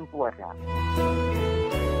berkau keterempu aja.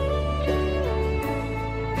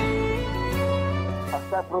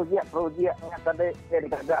 Pasal projek-projeknya tadi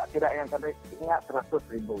tidak yang tadi ingat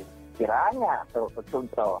 100,000. Kiranya atau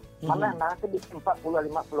contoh mana nanti di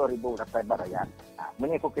 40-50 ribu dapat bayar.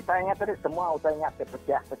 Menipu kitanya tadi semua utangnya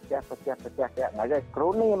pecah naga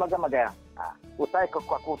kroni maga. Utai ke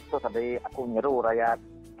aku tu tadi aku nyeru rakyat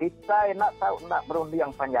kita nak tahu nak berundi yang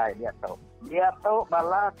panjang dia tahu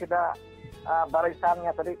bala tidak barisannya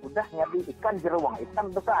tadi udah nyadi ikan jeruang ikan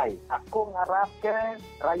besar. Aku ngarap ke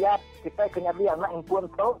rakyat kita kenyadi anak impuan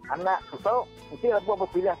tu anak tu mesti lepas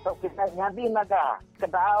berpilih tu kita nyadi naga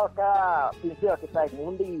kedal ke pinsel kita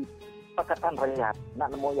ngundi pakatan rakyat nak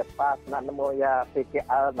nemu ya pas nak nemu ya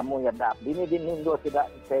PKL nemu ya DAP ini dua tidak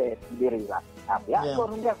sendiri lah. Ya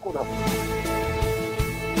aku dah.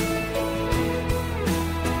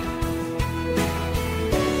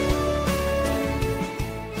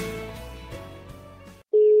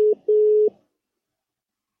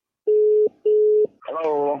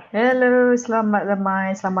 Hello, selamat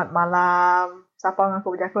lemai, selamat malam. Siapa yang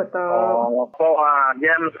aku berjakut tu?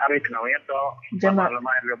 James hari kenawit tu. Selamat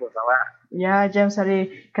lemai dulu salah. Ya, James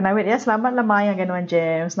hari kenawit ya. Selamat lemai yang genuan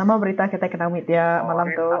James. Nama berita kita kenawit ya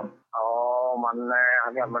malam tu. Mana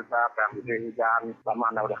agak besar yang hujan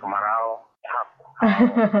sama anda udah kemarau.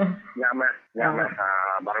 Nyameh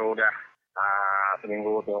baru udah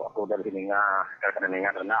seminggu tu aku dari sini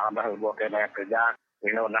kadang-kadang abah buat banyak kerja.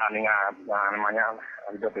 Ini udah namanya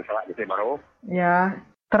hidup di baru. Ya,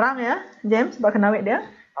 terang ya, James, bak kenawit dia.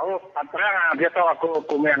 Oh, terang dia tahu aku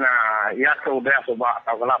komen ya sudah coba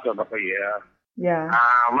tahu gelap tu apa ya. Ya.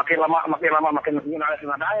 Makin lama makin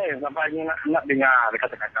nadai sampai nak dengar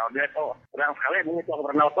kata-kata dia tu. Terang sekali ini tu aku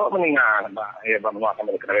pernah tahu mendengar ya bawa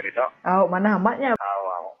sampai kenawit itu. Oh, mana amatnya?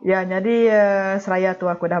 Ya, jadi seraya tu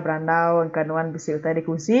aku dah berandau kanuan bisi utai di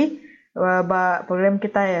kursi. Program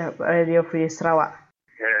kita ya Radio Free Sarawak.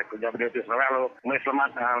 Kerja video itu Sarawak lu.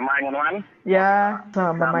 Selamat main kawan. Ya,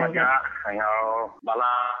 selamat main. Hanya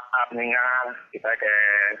bala pendengar kita ke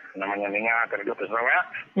namanya ninga ke Radio Sarawak.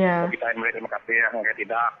 Ya. Kita memberi terima kasih yang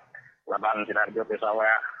tidak laban tidak Radio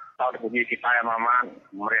Sarawak. Tahu dipuji kita yang maman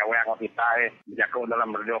meriawak kita berjago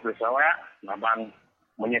dalam Radio Sarawak. Laban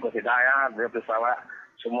mengikuti daya Radio Sarawak.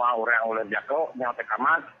 Semua orang boleh jago yang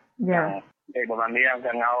tekamat. Ya. Yang berbanding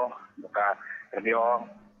dengan buka radio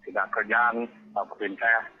tidak kerjaan tahu ke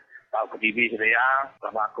perintah tahu ke TV saya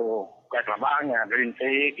kalau aku kayak labangnya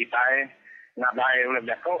gerinti kita nak baik oleh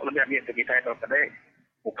jago lebih lagi kita itu tadi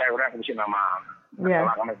bukan orang mesti nama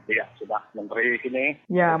kalau kami dia sudah menteri sini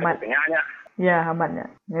ya amat ya amatnya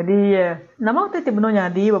jadi nama tu sebenarnya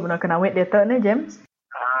di benar kenawit dia tu ni James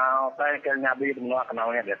saya kenyabi benar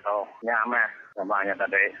kenawit dia tu nyamah namanya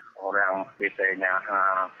tadi orang biasanya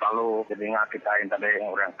selalu kedengar kita yang tadi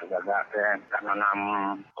orang kegagak kan nanam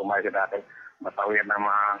kumai kita tadi Betawi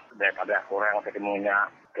nama daripada orang ketemunya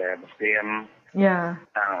ke Muslim. Ya.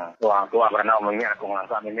 Yang tua berenang mengingat aku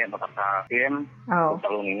ngerasa ini betapa tim.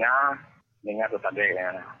 Selalu ninga tu tadi.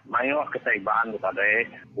 Mayu kita iban tu tadi.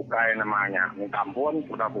 Bukai namanya. Minta ampun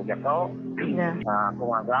sudah punya kau. Ya. Aku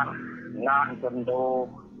ngerasa nggak tentu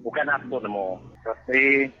bukan aku nemu.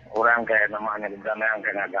 Tapi orang kayak namanya di sana yang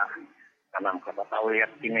kayak agak tanam ke Betawi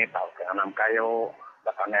ini tahu ke tanam kayu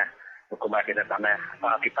katanya. Hukumai kita tanah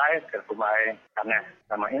kita hukumai tanah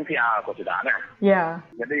sama India aku sudah ada. Ya.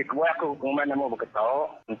 Jadi kemudian aku kemudian mau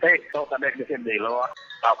beritahu nanti tahu tadi di sini lo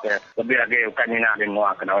tahu ke lebih lagi bukan ini ada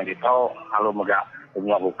semua kenal di tahu kalau mega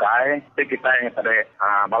semua bukai. Jadi kita yang tadi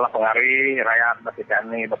bala pengaruh rakyat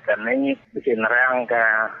bertani di sini yang ke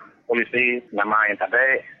polisi nama yang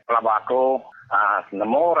tadi kalau aku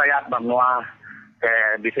nemu rakyat bernua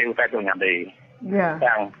ke di sini itu nyadi. Ya.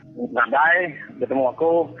 Yang nadai ketemu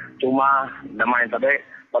aku cuma nama yang tadi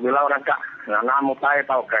apabila orang kak nama mutai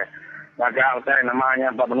tahu ke naga utai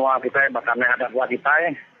namanya benua kita bahkan ada buat kita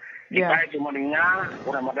cuma dengan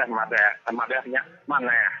orang madahnya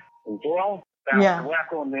mana untung dan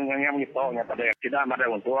aku dengan itu nya tadi tidak ada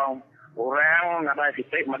untung orang nadai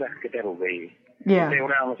kita madah kita rugi jadi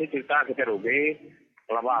orang mesti cerita kita rugi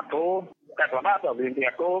kalau aku binti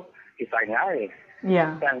aku kisahnya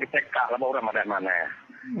dan kita kalau orang mana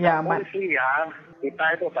ya polisi ya kita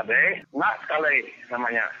itu tadi nggak sekali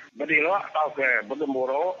namanya berdilo tahu ke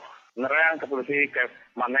bergemboro nerang ke polisi ke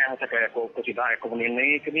mana yang saya kayak ke kita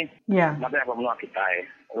ini kini mana apa menua kita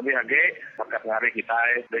lebih lagi pakai ngari kita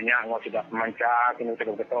denyak nggak tidak memanca kini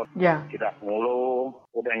betul tidak mulu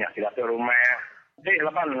udahnya tidak ke rumah jadi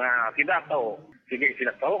lepas tidak tahu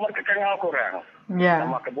tidak tahu mereka kan kurang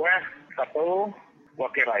sama kebuah satu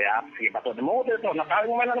wakil rakyat si patut nemu itu nakal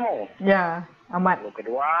mana nemu amat. Lalu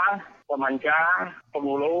kedua, pemanca,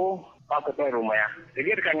 pemulu, tahu ketua rumah ya.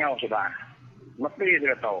 Jadi rekannya sudah. Mesti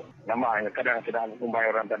dia tahu. Namanya kadang sudah kumpul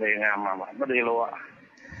orang tadi nama. Beri lo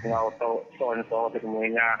ngau tahu so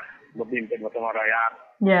temuinya berbimbing bersama rakyat.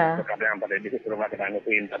 Kadang pada di rumah dengan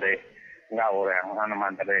itu tadi ngau orang nama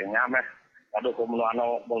tadi nyameh. Aduh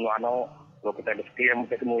komunuano lo kita bersekian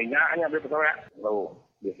temuinya hanya betul ya. Lalu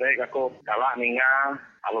bisa aku kalah ninga,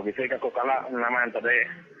 kalau bisa aku kalah nama yang tadi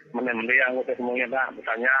menemui yang kita semuanya dah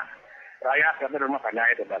misalnya rakyat kata rumah kaya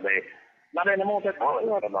itu tadi mana nemu saya tahu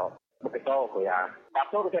itu tahu begitu aku ya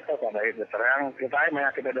satu kita tahu tadi terang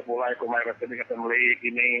kita udah mulai kumai resmi kita beli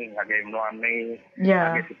ini ngagai menuani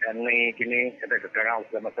ngagai sitani kini kita sekarang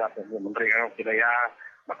sudah masalah menteri kan kita ya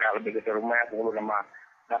maka lebih ke rumah dulu nama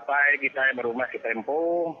sampai kita berumah kita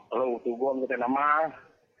tempo lalu tubuh kita nama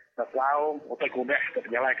setelah untuk kuda ke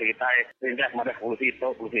jalan ke kita tindak ada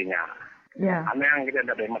polisinya aneh yang kita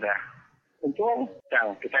ada ada untung yang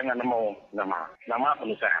kita nggak nemu nama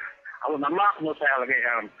pengusaha kalau nama pengusaha lagi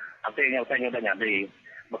yang artinya saya udah nyadi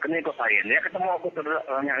begini kok saya ya ketemu aku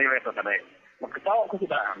nyari itu tadi tahu aku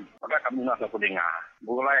sudah maka kami nggak aku dengar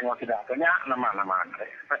mulai yang tidak punya nama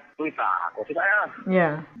Twitter aku sudah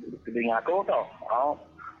dengar aku tuh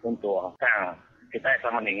untung yang kita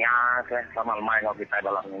sama ningat sama lemah kita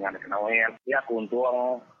dalam ningat kenawin ya aku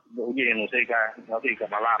untung uji musik nanti ke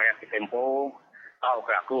malar ya ke tempo tahu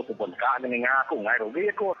ke aku tu pun kah dengan aku ngai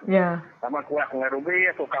rugi aku sama aku ngai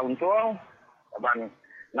rugi aku kau untung dan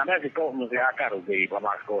nanti si kau mesti akar rugi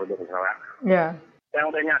lama aku itu salah yang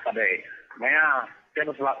udah nyata deh Maya dia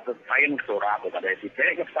berselak sain surat aku tadi si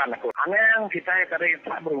ke sana aku aneh kita tadi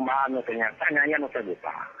tak berumahan ternyata nyanyian udah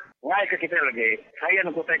buta ngai ke kita lagi saya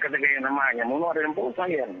nak kutai kata namanya mau ada yang pun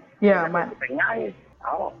saya mat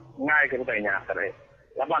ngai ke kita nyata deh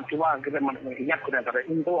lapan cuma kita ingat kita tadi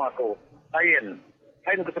itu aku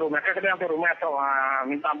saya ke rumah kadang ke rumah atau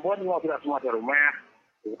minta ampun mau tidak semua ke rumah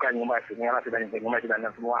bukan rumah segala tidak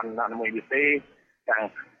semua anak nemu ibiti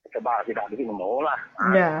yang coba tidak di sini mau lah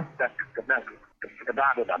sekedar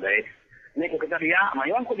itu tadi ini kita dia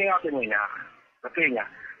mayuan ku tinggal semuanya artinya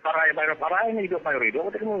para ini hidup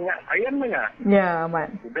hidup semuanya ayamnya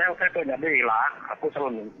mat udah saya tuh jadi lah aku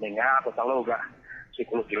selalu dengar aku selalu gak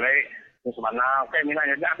psikologi sebenarnya kayak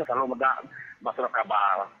minanya aja selalu medak basur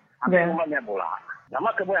kabar ada umumnya bola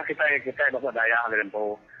nama kemudian kita bahasa daya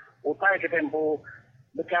tempo utai ke tempo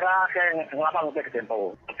bicara kayak ngapa utai ke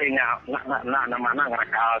tempo artinya nak nama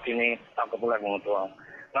ngerekal sini tahu kebulan mengutul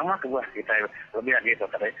nama kemudian kita lebih lagi itu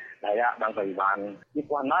tadi daya bangsa iban di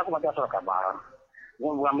puana aku macam basur kabar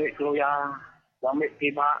ngambil keluar ngambil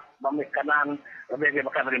tiba ngambil kanan lebih lagi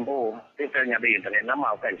bakal tempo titelnya di internet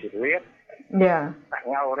nama utai situ tak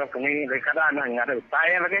ngau orang kini dari kadang ada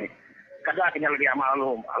saya lagi Kadang kena lagi amal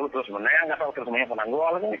lu terus menang, nggak tahu terus semuanya penanggul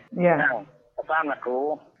lagi. Ya. Pesan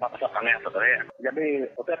aku, masa tanah sebenarnya. Jadi,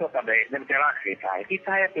 waktu itu tadi, dia bicara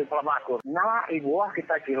kita ya people aku. Nah, ibu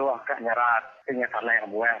kita kilo kak nyerat, kenyataan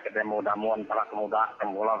yang buah, ketemu damuan para pemuda,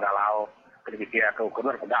 kemulau galau, kedikit aku,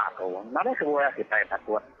 keluar pedak aku. Nah, sebuah kita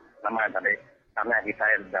takut, namanya tadi. Karena kita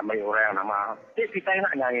damai orang nama, kita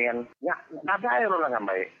nak nyanyiin, ya, nada orang yang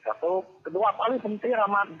baik. Satu, kedua paling penting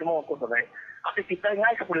ramah semua aku tadi. Tapi kita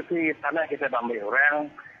ngai ke polisi, karena kita damai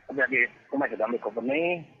orang, jadi kita damai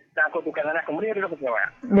company. Dan aku bukan anak kemudian dia dapat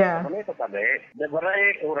jawab. Ya. Kemudian itu tadi,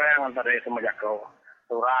 beberapa orang tadi semenjak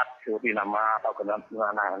surat, cuti nama atau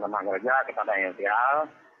nama kerja kepada yang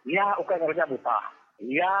sial, ya, ukai kerja buta.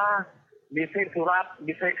 Ya, bisa surat,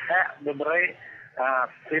 bisa hak beberapa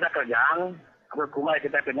tidak kerjaan. Kalau kumai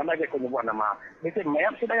kita pinjam lagi aku nyebut nama. Bisa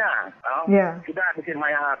mayat sudah ya. Sudah bisa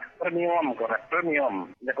mayat premium, korek premium.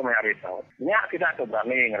 Kita kumai hari itu. Ini kita tu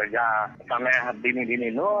berani ngerja tanah dini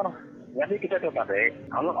nur. Jadi kita tu tadi.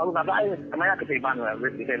 Kalau nadai, namanya ketiban.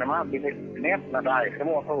 Bisa nama, bisa net nadai.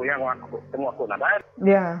 Semua aku yang semua aku nadai.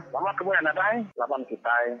 Ya. Lama kemudian nadai, lapan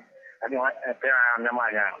kita. Tadi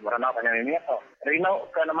namanya berenang tanya ini atau Rino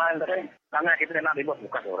ke namanya tadi. Karena kita nak dibuat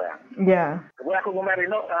bukan orang. Ya. Kemudian aku ngomong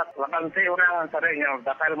Rino, 8 orang tadi yang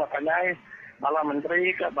data rumah tanyai, bala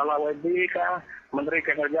menteri ke, bala WB ke, menteri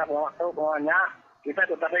kerja waktu semuanya. Kita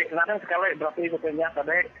tu tadi, nanti sekali berarti betulnya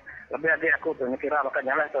tadi, lebih lagi aku tu kira bakal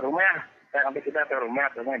nyala ke rumah. Saya ambil kita ke rumah,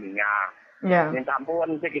 rumah dia. Ya. Minta ampun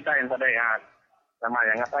nanti kita yang tadi ya. Nama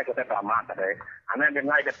yang apa kita sama tadi. Aneh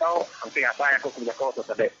dengar kita tahu, nanti apa yang aku kerja kau tu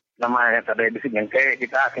tadi. Nama yang tadi di sini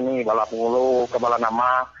kita sini bala puluh ke bala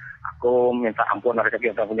nama. Aku minta ampun dari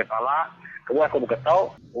kaki yang punya kepala. Kemudian aku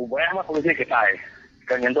beritahu, ubah sama polisi kita.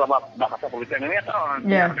 Kan yang tu apa bahasa polisi ini atau?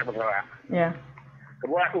 Ya. Ya.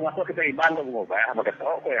 Kemudian aku ngaku kita iban tu ubah sama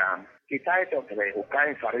beritahu aku yang kita itu dari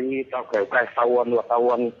ukai sari atau ke ukai tahun 2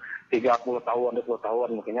 tahun 30 tahun 20 tahun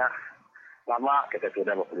mungkinnya lama kita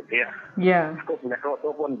sudah berpolisi. Ya. Aku punya kau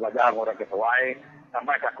tu pun belajar orang ketuai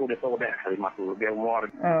sampai aku dia tu udah 50 lebih umur.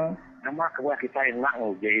 Nama kemudian kita nak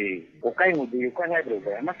nguji, ukai ngai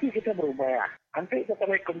berubah, masih kita berubah. Nanti kita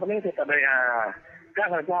dari company kita dari kan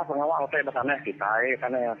kerja pengawal hotel bersama kita,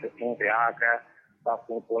 karena yang sering pihak ke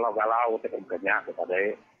pulau galau kita kerja kita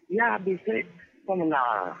dari, ya bisa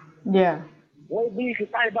pemenang. Ya. Lebih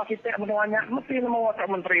kita menanya, mesti mau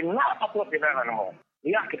menteri, nak apa kita nak mau.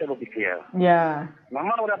 Ya kita berpikir. Ya.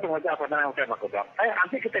 Nama udah pengajar pada yang saya bakal.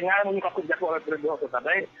 Nanti kita ngai mengucapkan jago oleh berdua tu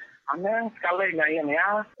tadi. Aneh sekali ngai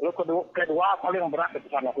ya. Lu kedua paling berat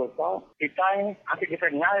keputusan aku itu. Kita nanti kita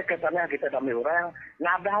ngai ke sana kita damai orang.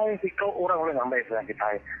 Nadai sikau orang ngambil sana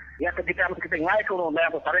kita. Ya ketika kita ngai ke orang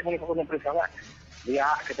yang tarik mengikuti perintah. Ya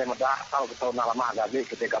kita mendak tahu kita lama gaji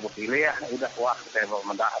kita kabut pilih ya. Udah puas kita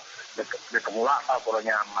mendak dekemula tahu kalau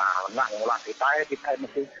nak ngulak kita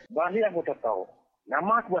mesti. Bani aku tahu.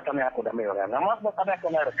 Nama buatannya aku damai orang. Nama buatannya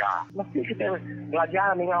aku mereka. Mesti kita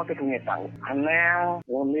belajar dengan kita punya tahu. Aneh,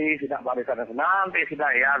 ini tidak barisan nanti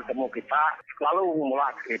tidak ya temu kita selalu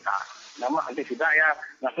mulai kita. Nama nanti tidak ya.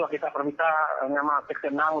 Nasuh kita perminta nama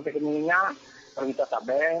terkenang untuk ininya. Perminta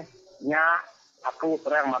tabenya. Aku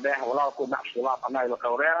terang madeh walau aku nak sekolah pandai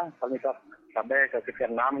lokal orang. Perminta tabe ke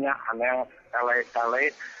terkenamnya. Aneh kali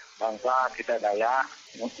bangsa kita daya.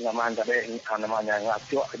 Namanya tadi namanya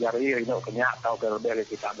ngacuk jari ini kenyak tahu ke lebih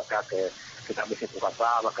kita bakal ke kita bisa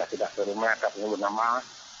puasa bakal tidak ke rumah ke penyebut nama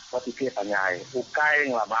pikir tanyai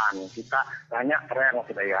ukai ngelaban kita banyak tren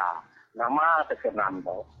kita ya nama terkenam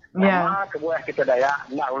tau nama kebuah kita daya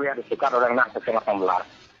nak boleh disukar orang nak ke 18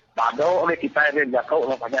 pado oleh kita ini jakau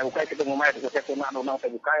banyak ukai kita ngomai kita nak undang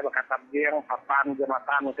terbuka bakal tabjir papan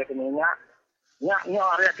jematan kita kemunya nyak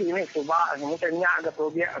hari ini coba mungkin nyak ada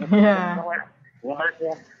proyek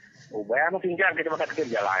ya, ubah mungkin jangan kita bakal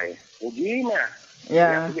kerja lain. Ujinya.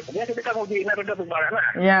 Ya. Dia kita kan uji ini ada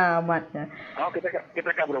sebarang. Ya, amatnya. Oh, kita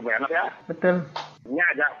kan berubah ya. Betul. Nya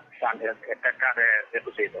aja sampai kita itu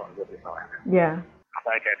situ. Ya. Apa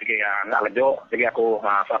kayak tiga ya, nak lejo, tiga aku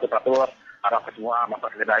satu harap semua masa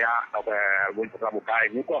kedaya atau ke bulan buka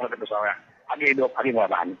ini kok ada besar. Agi hidup, agi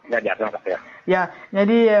muatan. Ya, terima kasih ya. Ya,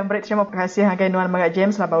 jadi beri terima kasih hagai Nuan Mbak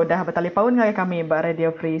James selama udah bertelefon dengan kami Mbak Radio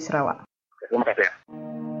Free Sarawak. Terima kasih ya.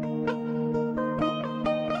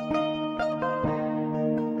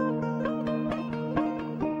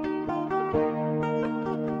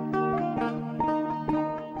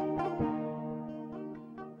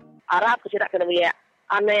 Arab tidak kena biak.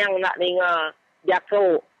 Ane yang nak dengar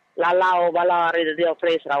jago lalau bala Radio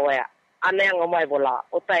Free Sarawak. Ane yang ngomai bola,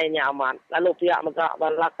 utainya aman. Lalu pihak megak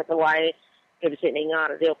bala ketuai bisa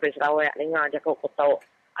dengar Radio Free Sarawak, dengar jago kutau.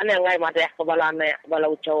 Ane yang ngai madeh ke bala ane, bala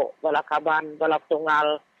ucok, bala kaban, bala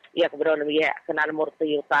tunggal, ia keberon ya kenan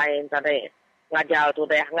murti utai tadi ngajal tu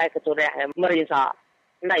deh ngai ke tu deh merisa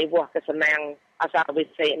nai buah kesenang asal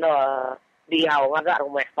bisa no diau ngagak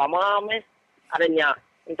rumah pamam adanya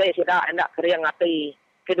entai sudah hendak keriang ati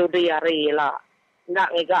kedudi hari lah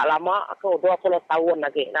nak ngigak lama aku 20 tahun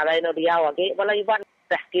lagi nak lain diau lagi balai ban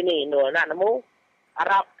dah kini no nak nemu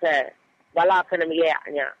Arab ke bala kena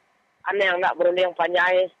miaknya ane yang nak berunding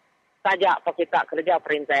panjai saja apa kita kerja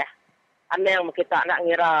perintah ane yang kita nak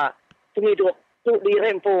ngira tumiduk tu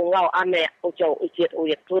dirempu ngau ane ucau ucit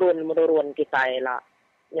uyit turun menurun kita lah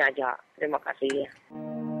nyaja. Terima kasih.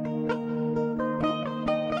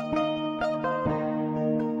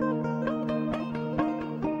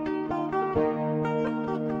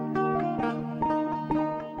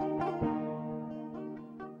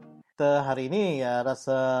 Hari ini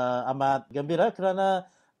rasa amat gembira kerana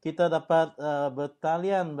kita dapat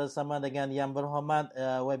bertalian bersama dengan Yang Berhormat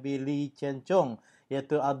YB Lee Chen Chong,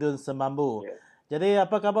 iaitu Adun Semambu. Yeah. Jadi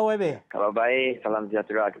apa khabar YB? Khabar baik, salam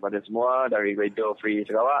sejahtera kepada semua dari Radio Free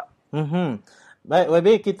Sarawak. Baik YB,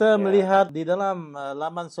 kita melihat di dalam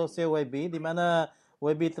laman sosial YB di mana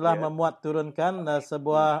YB telah memuat turunkan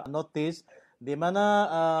sebuah notis di mana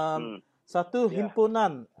satu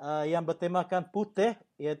himpunan yang bertemakan putih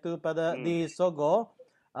iaitu pada di Sogo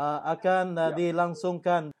akan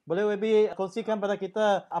dilangsungkan. Boleh WB kongsikan pada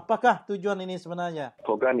kita apakah tujuan ini sebenarnya?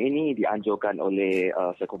 Program ini dianjurkan oleh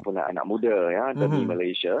sekumpulan anak muda dari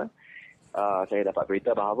Malaysia. Saya dapat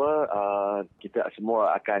berita bahawa kita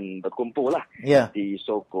semua akan berkumpul lah di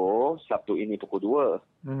Sogo Sabtu ini pukul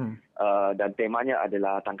 2. Dan temanya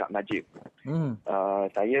adalah tangkap Najib.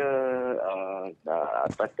 Saya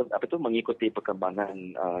mengikuti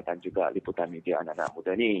perkembangan dan juga liputan media anak-anak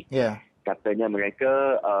muda ni. Katanya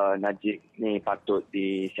mereka Najib ni patut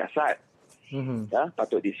disiasat.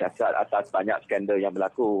 Patut disiasat atas banyak skandal yang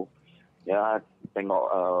berlaku. Tengok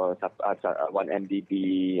 1MDB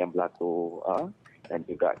yang berlaku dan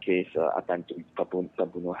juga kes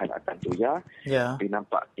pembunuhan Atan Tuya. Tapi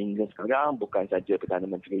nampak hingga sekarang bukan saja Perdana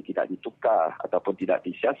Menteri tidak ditukar ataupun tidak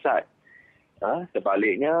disiasat.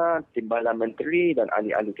 Sebaliknya timbalan menteri dan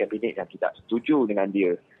ahli-ahli kabinet yang tidak setuju dengan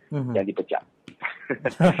dia yang dipecat.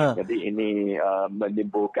 Jadi ini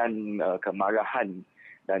menimbulkan kemarahan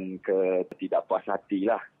dan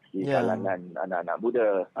ketidakpuashatilah di kalangan anak-anak muda.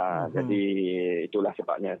 Jadi itulah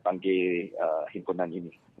sebabnya panggil himpunan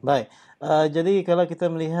ini. Baik. Jadi kalau kita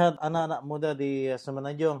melihat anak-anak muda di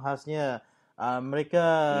Semenanjung khasnya mereka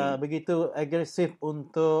begitu agresif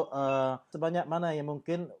untuk sebanyak mana yang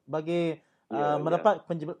mungkin bagi mendapat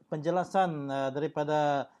penjelasan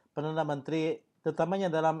daripada Perdana Menteri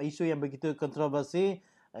terutamanya dalam isu yang begitu kontroversi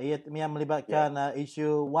yang melibatkan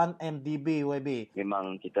isu 1MDB YB.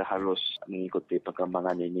 Memang kita harus mengikuti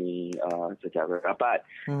perkembangan ini secara rapat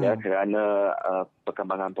kerana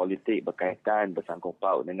perkembangan politik berkaitan bersangkut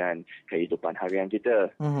paut dengan kehidupan harian kita.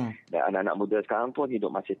 Dan anak-anak muda sekarang pun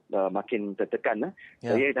hidup masih makin tertekan.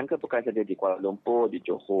 Saya jangka bukan saja di Kuala Lumpur, di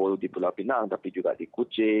Johor, di Pulau Pinang, tapi juga di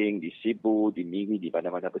Kuching, di Sibu, di Miri, di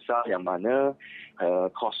bandar-bandar besar yang mana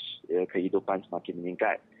kos kehidupan semakin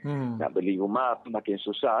meningkat. Nak beli rumah makin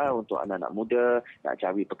susah untuk anak-anak muda, nak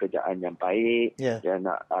cari pekerjaan yang baik,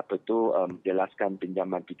 nak jelaskan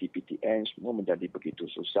pinjaman PTPTN semua menjadi begitu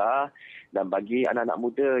susah. Dan bagi anak-anak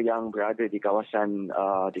muda yang berada di kawasan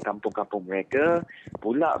di kampung-kampung mereka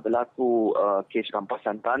pula berlaku kes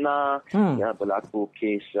rampasan tanah, berlaku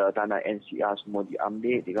kes tanah NCR semua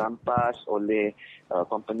diambil, dirampas oleh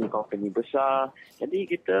company-company besar. Jadi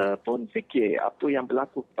kita pun fikir apa yang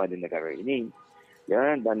berlaku kepada negara ini.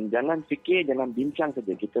 Dan jangan bincang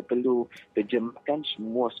saja. Kita perlu terjemahkan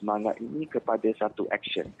semua semangat ini kepada satu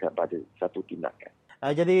action, kepada satu tindakan.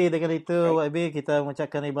 Jadi dengan itu YB kita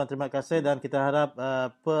mengucapkan ribuan terima kasih dan kita harap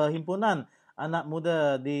perhimpunan anak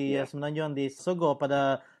muda di Semenanjung di Sogo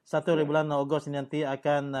pada 1 bulan Ogos ini nanti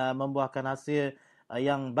akan membuahkan hasil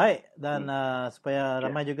yang baik dan supaya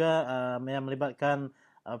ramai juga yang melibatkan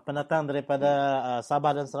pendatang daripada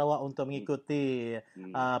Sabah dan Sarawak untuk mengikuti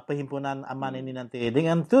perhimpunan aman ini nanti.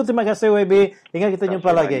 Dengan itu terima kasih YB. Hingga kita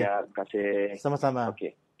jumpa lagi. Terima kasih. Sama-sama.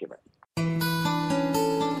 Okey, baik.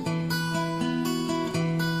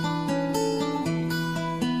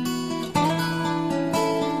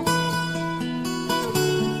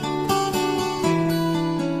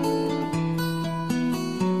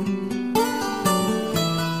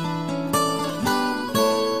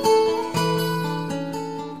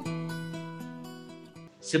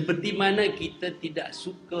 Seperti mana kita tidak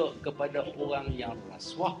suka kepada orang yang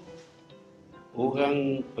rasuah,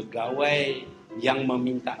 orang pegawai yang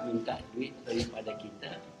meminta-minta duit daripada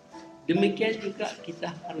kita. Demikian juga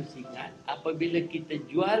kita harus ingat apabila kita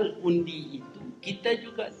jual undi itu, kita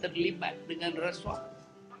juga terlibat dengan rasuah.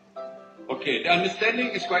 Okay, the understanding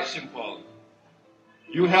is quite simple.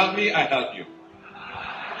 You help me, I help you.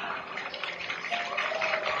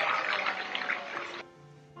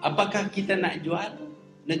 Apakah kita nak jual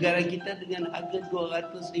negara kita dengan harga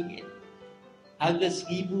RM200? Harga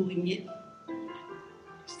RM1,000?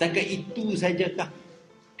 Setakat itu sajakah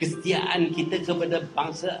kesetiaan kita kepada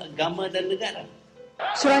bangsa, agama dan negara?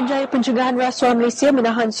 Suruhanjaya Pencegahan Rasuah Malaysia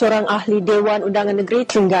menahan seorang ahli Dewan Undangan Negeri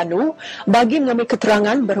Terengganu bagi mengambil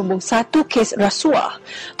keterangan berhubung satu kes rasuah.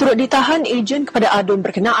 Turut ditahan ejen kepada adun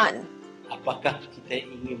berkenaan. Apakah kita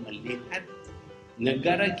ingin melihat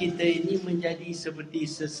negara kita ini menjadi seperti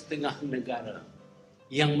sesetengah negara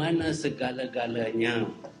yang mana segala-galanya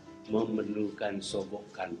memerlukan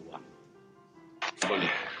sogokan wang? Boleh.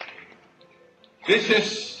 This is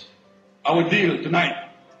our deal tonight.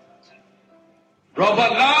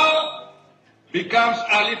 Robert Lau becomes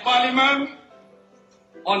ahli parlimen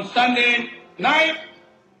on Sunday night.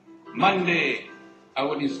 Monday, I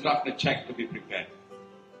will instruct the check to be prepared.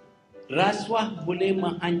 Rasuah boleh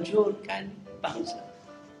menghancurkan bangsa,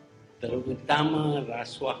 terutama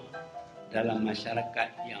rasuah dalam masyarakat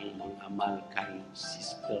yang mengamalkan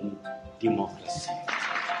sistem demokrasi.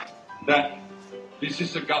 That this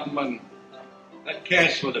is a government that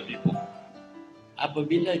cares for the people.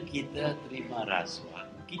 Apabila kita terima rasuah,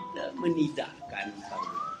 kita menidakkan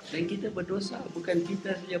bangsa. Dan kita berdosa, bukan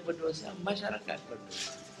kita saja berdosa, masyarakat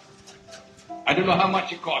berdosa. I don't know how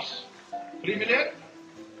much it costs. 3 million?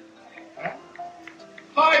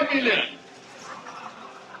 5 million?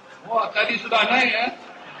 Wah, tadi sudah naik ya.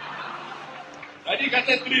 Tadi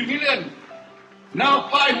kata 3 million. Now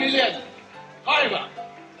 5 million. 5 lah.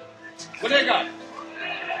 Boleh kan?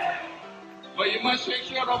 But you must make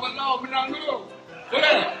sure Robert Lau menang dulu.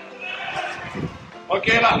 Boleh?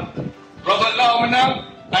 Okay lah. Robert Lau menang.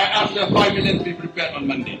 I ask the 5 million to be prepared on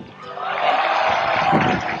Monday.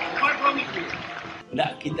 I promise you.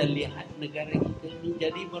 Tak kita lihat negara kita ini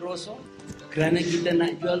jadi merosot kerana kita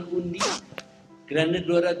nak jual undi, kerana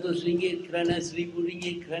RM200, kerana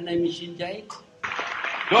RM1,000, kerana mesin jahit.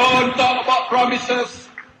 Don't talk about promises.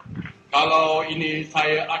 Kalau ini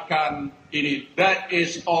saya akan ini, that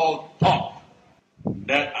is all talk.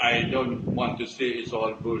 That I don't want to say is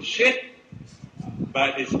all bullshit,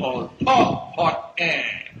 but it's all talk, hot air.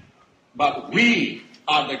 But we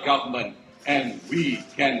are the government and we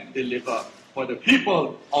can deliver for the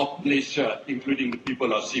people of Malaysia, including the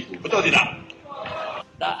people of Cebu. Betul tidak?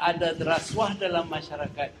 Tak ada rasuah dalam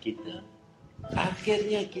masyarakat kita,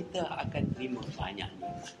 akhirnya kita akan terima banyak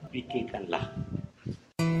nikmat. Fikirkanlah.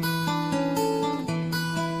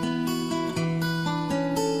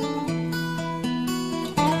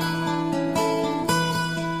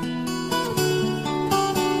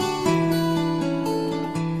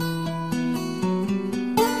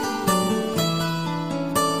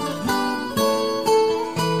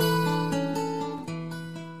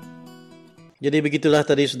 Jadi begitulah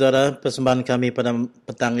tadi saudara persembahan kami pada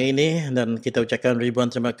petang ini, dan kita ucapkan ribuan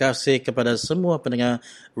terima kasih kepada semua pendengar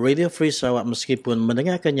Radio Free Sarawak meskipun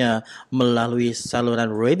mendengarkannya melalui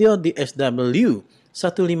saluran radio di SW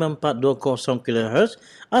 15420 kHz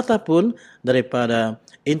ataupun daripada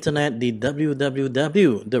internet di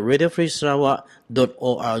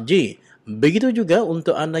www.radiofreesarawak.org. Begitu juga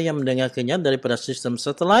untuk anda yang mendengarkannya daripada sistem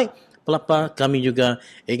satelit, pelapar, kami juga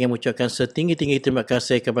ingin mengucapkan setinggi-tinggi terima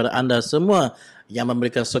kasih kepada anda semua yang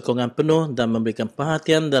memberikan sokongan penuh dan memberikan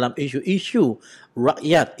perhatian dalam isu-isu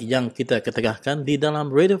rakyat yang kita ketengahkan di dalam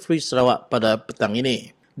Radio Free Sarawak pada petang ini.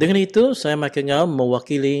 Dengan itu, saya Michael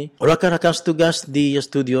mewakili rakan-rakan setugas di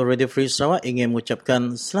studio Radio Free Sarawak ingin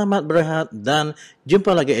mengucapkan selamat berehat dan jumpa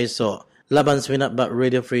lagi esok. Laban seminat bak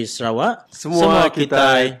Radio Free Sarawak. Semua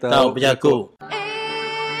kita tahu berjaku. Tengah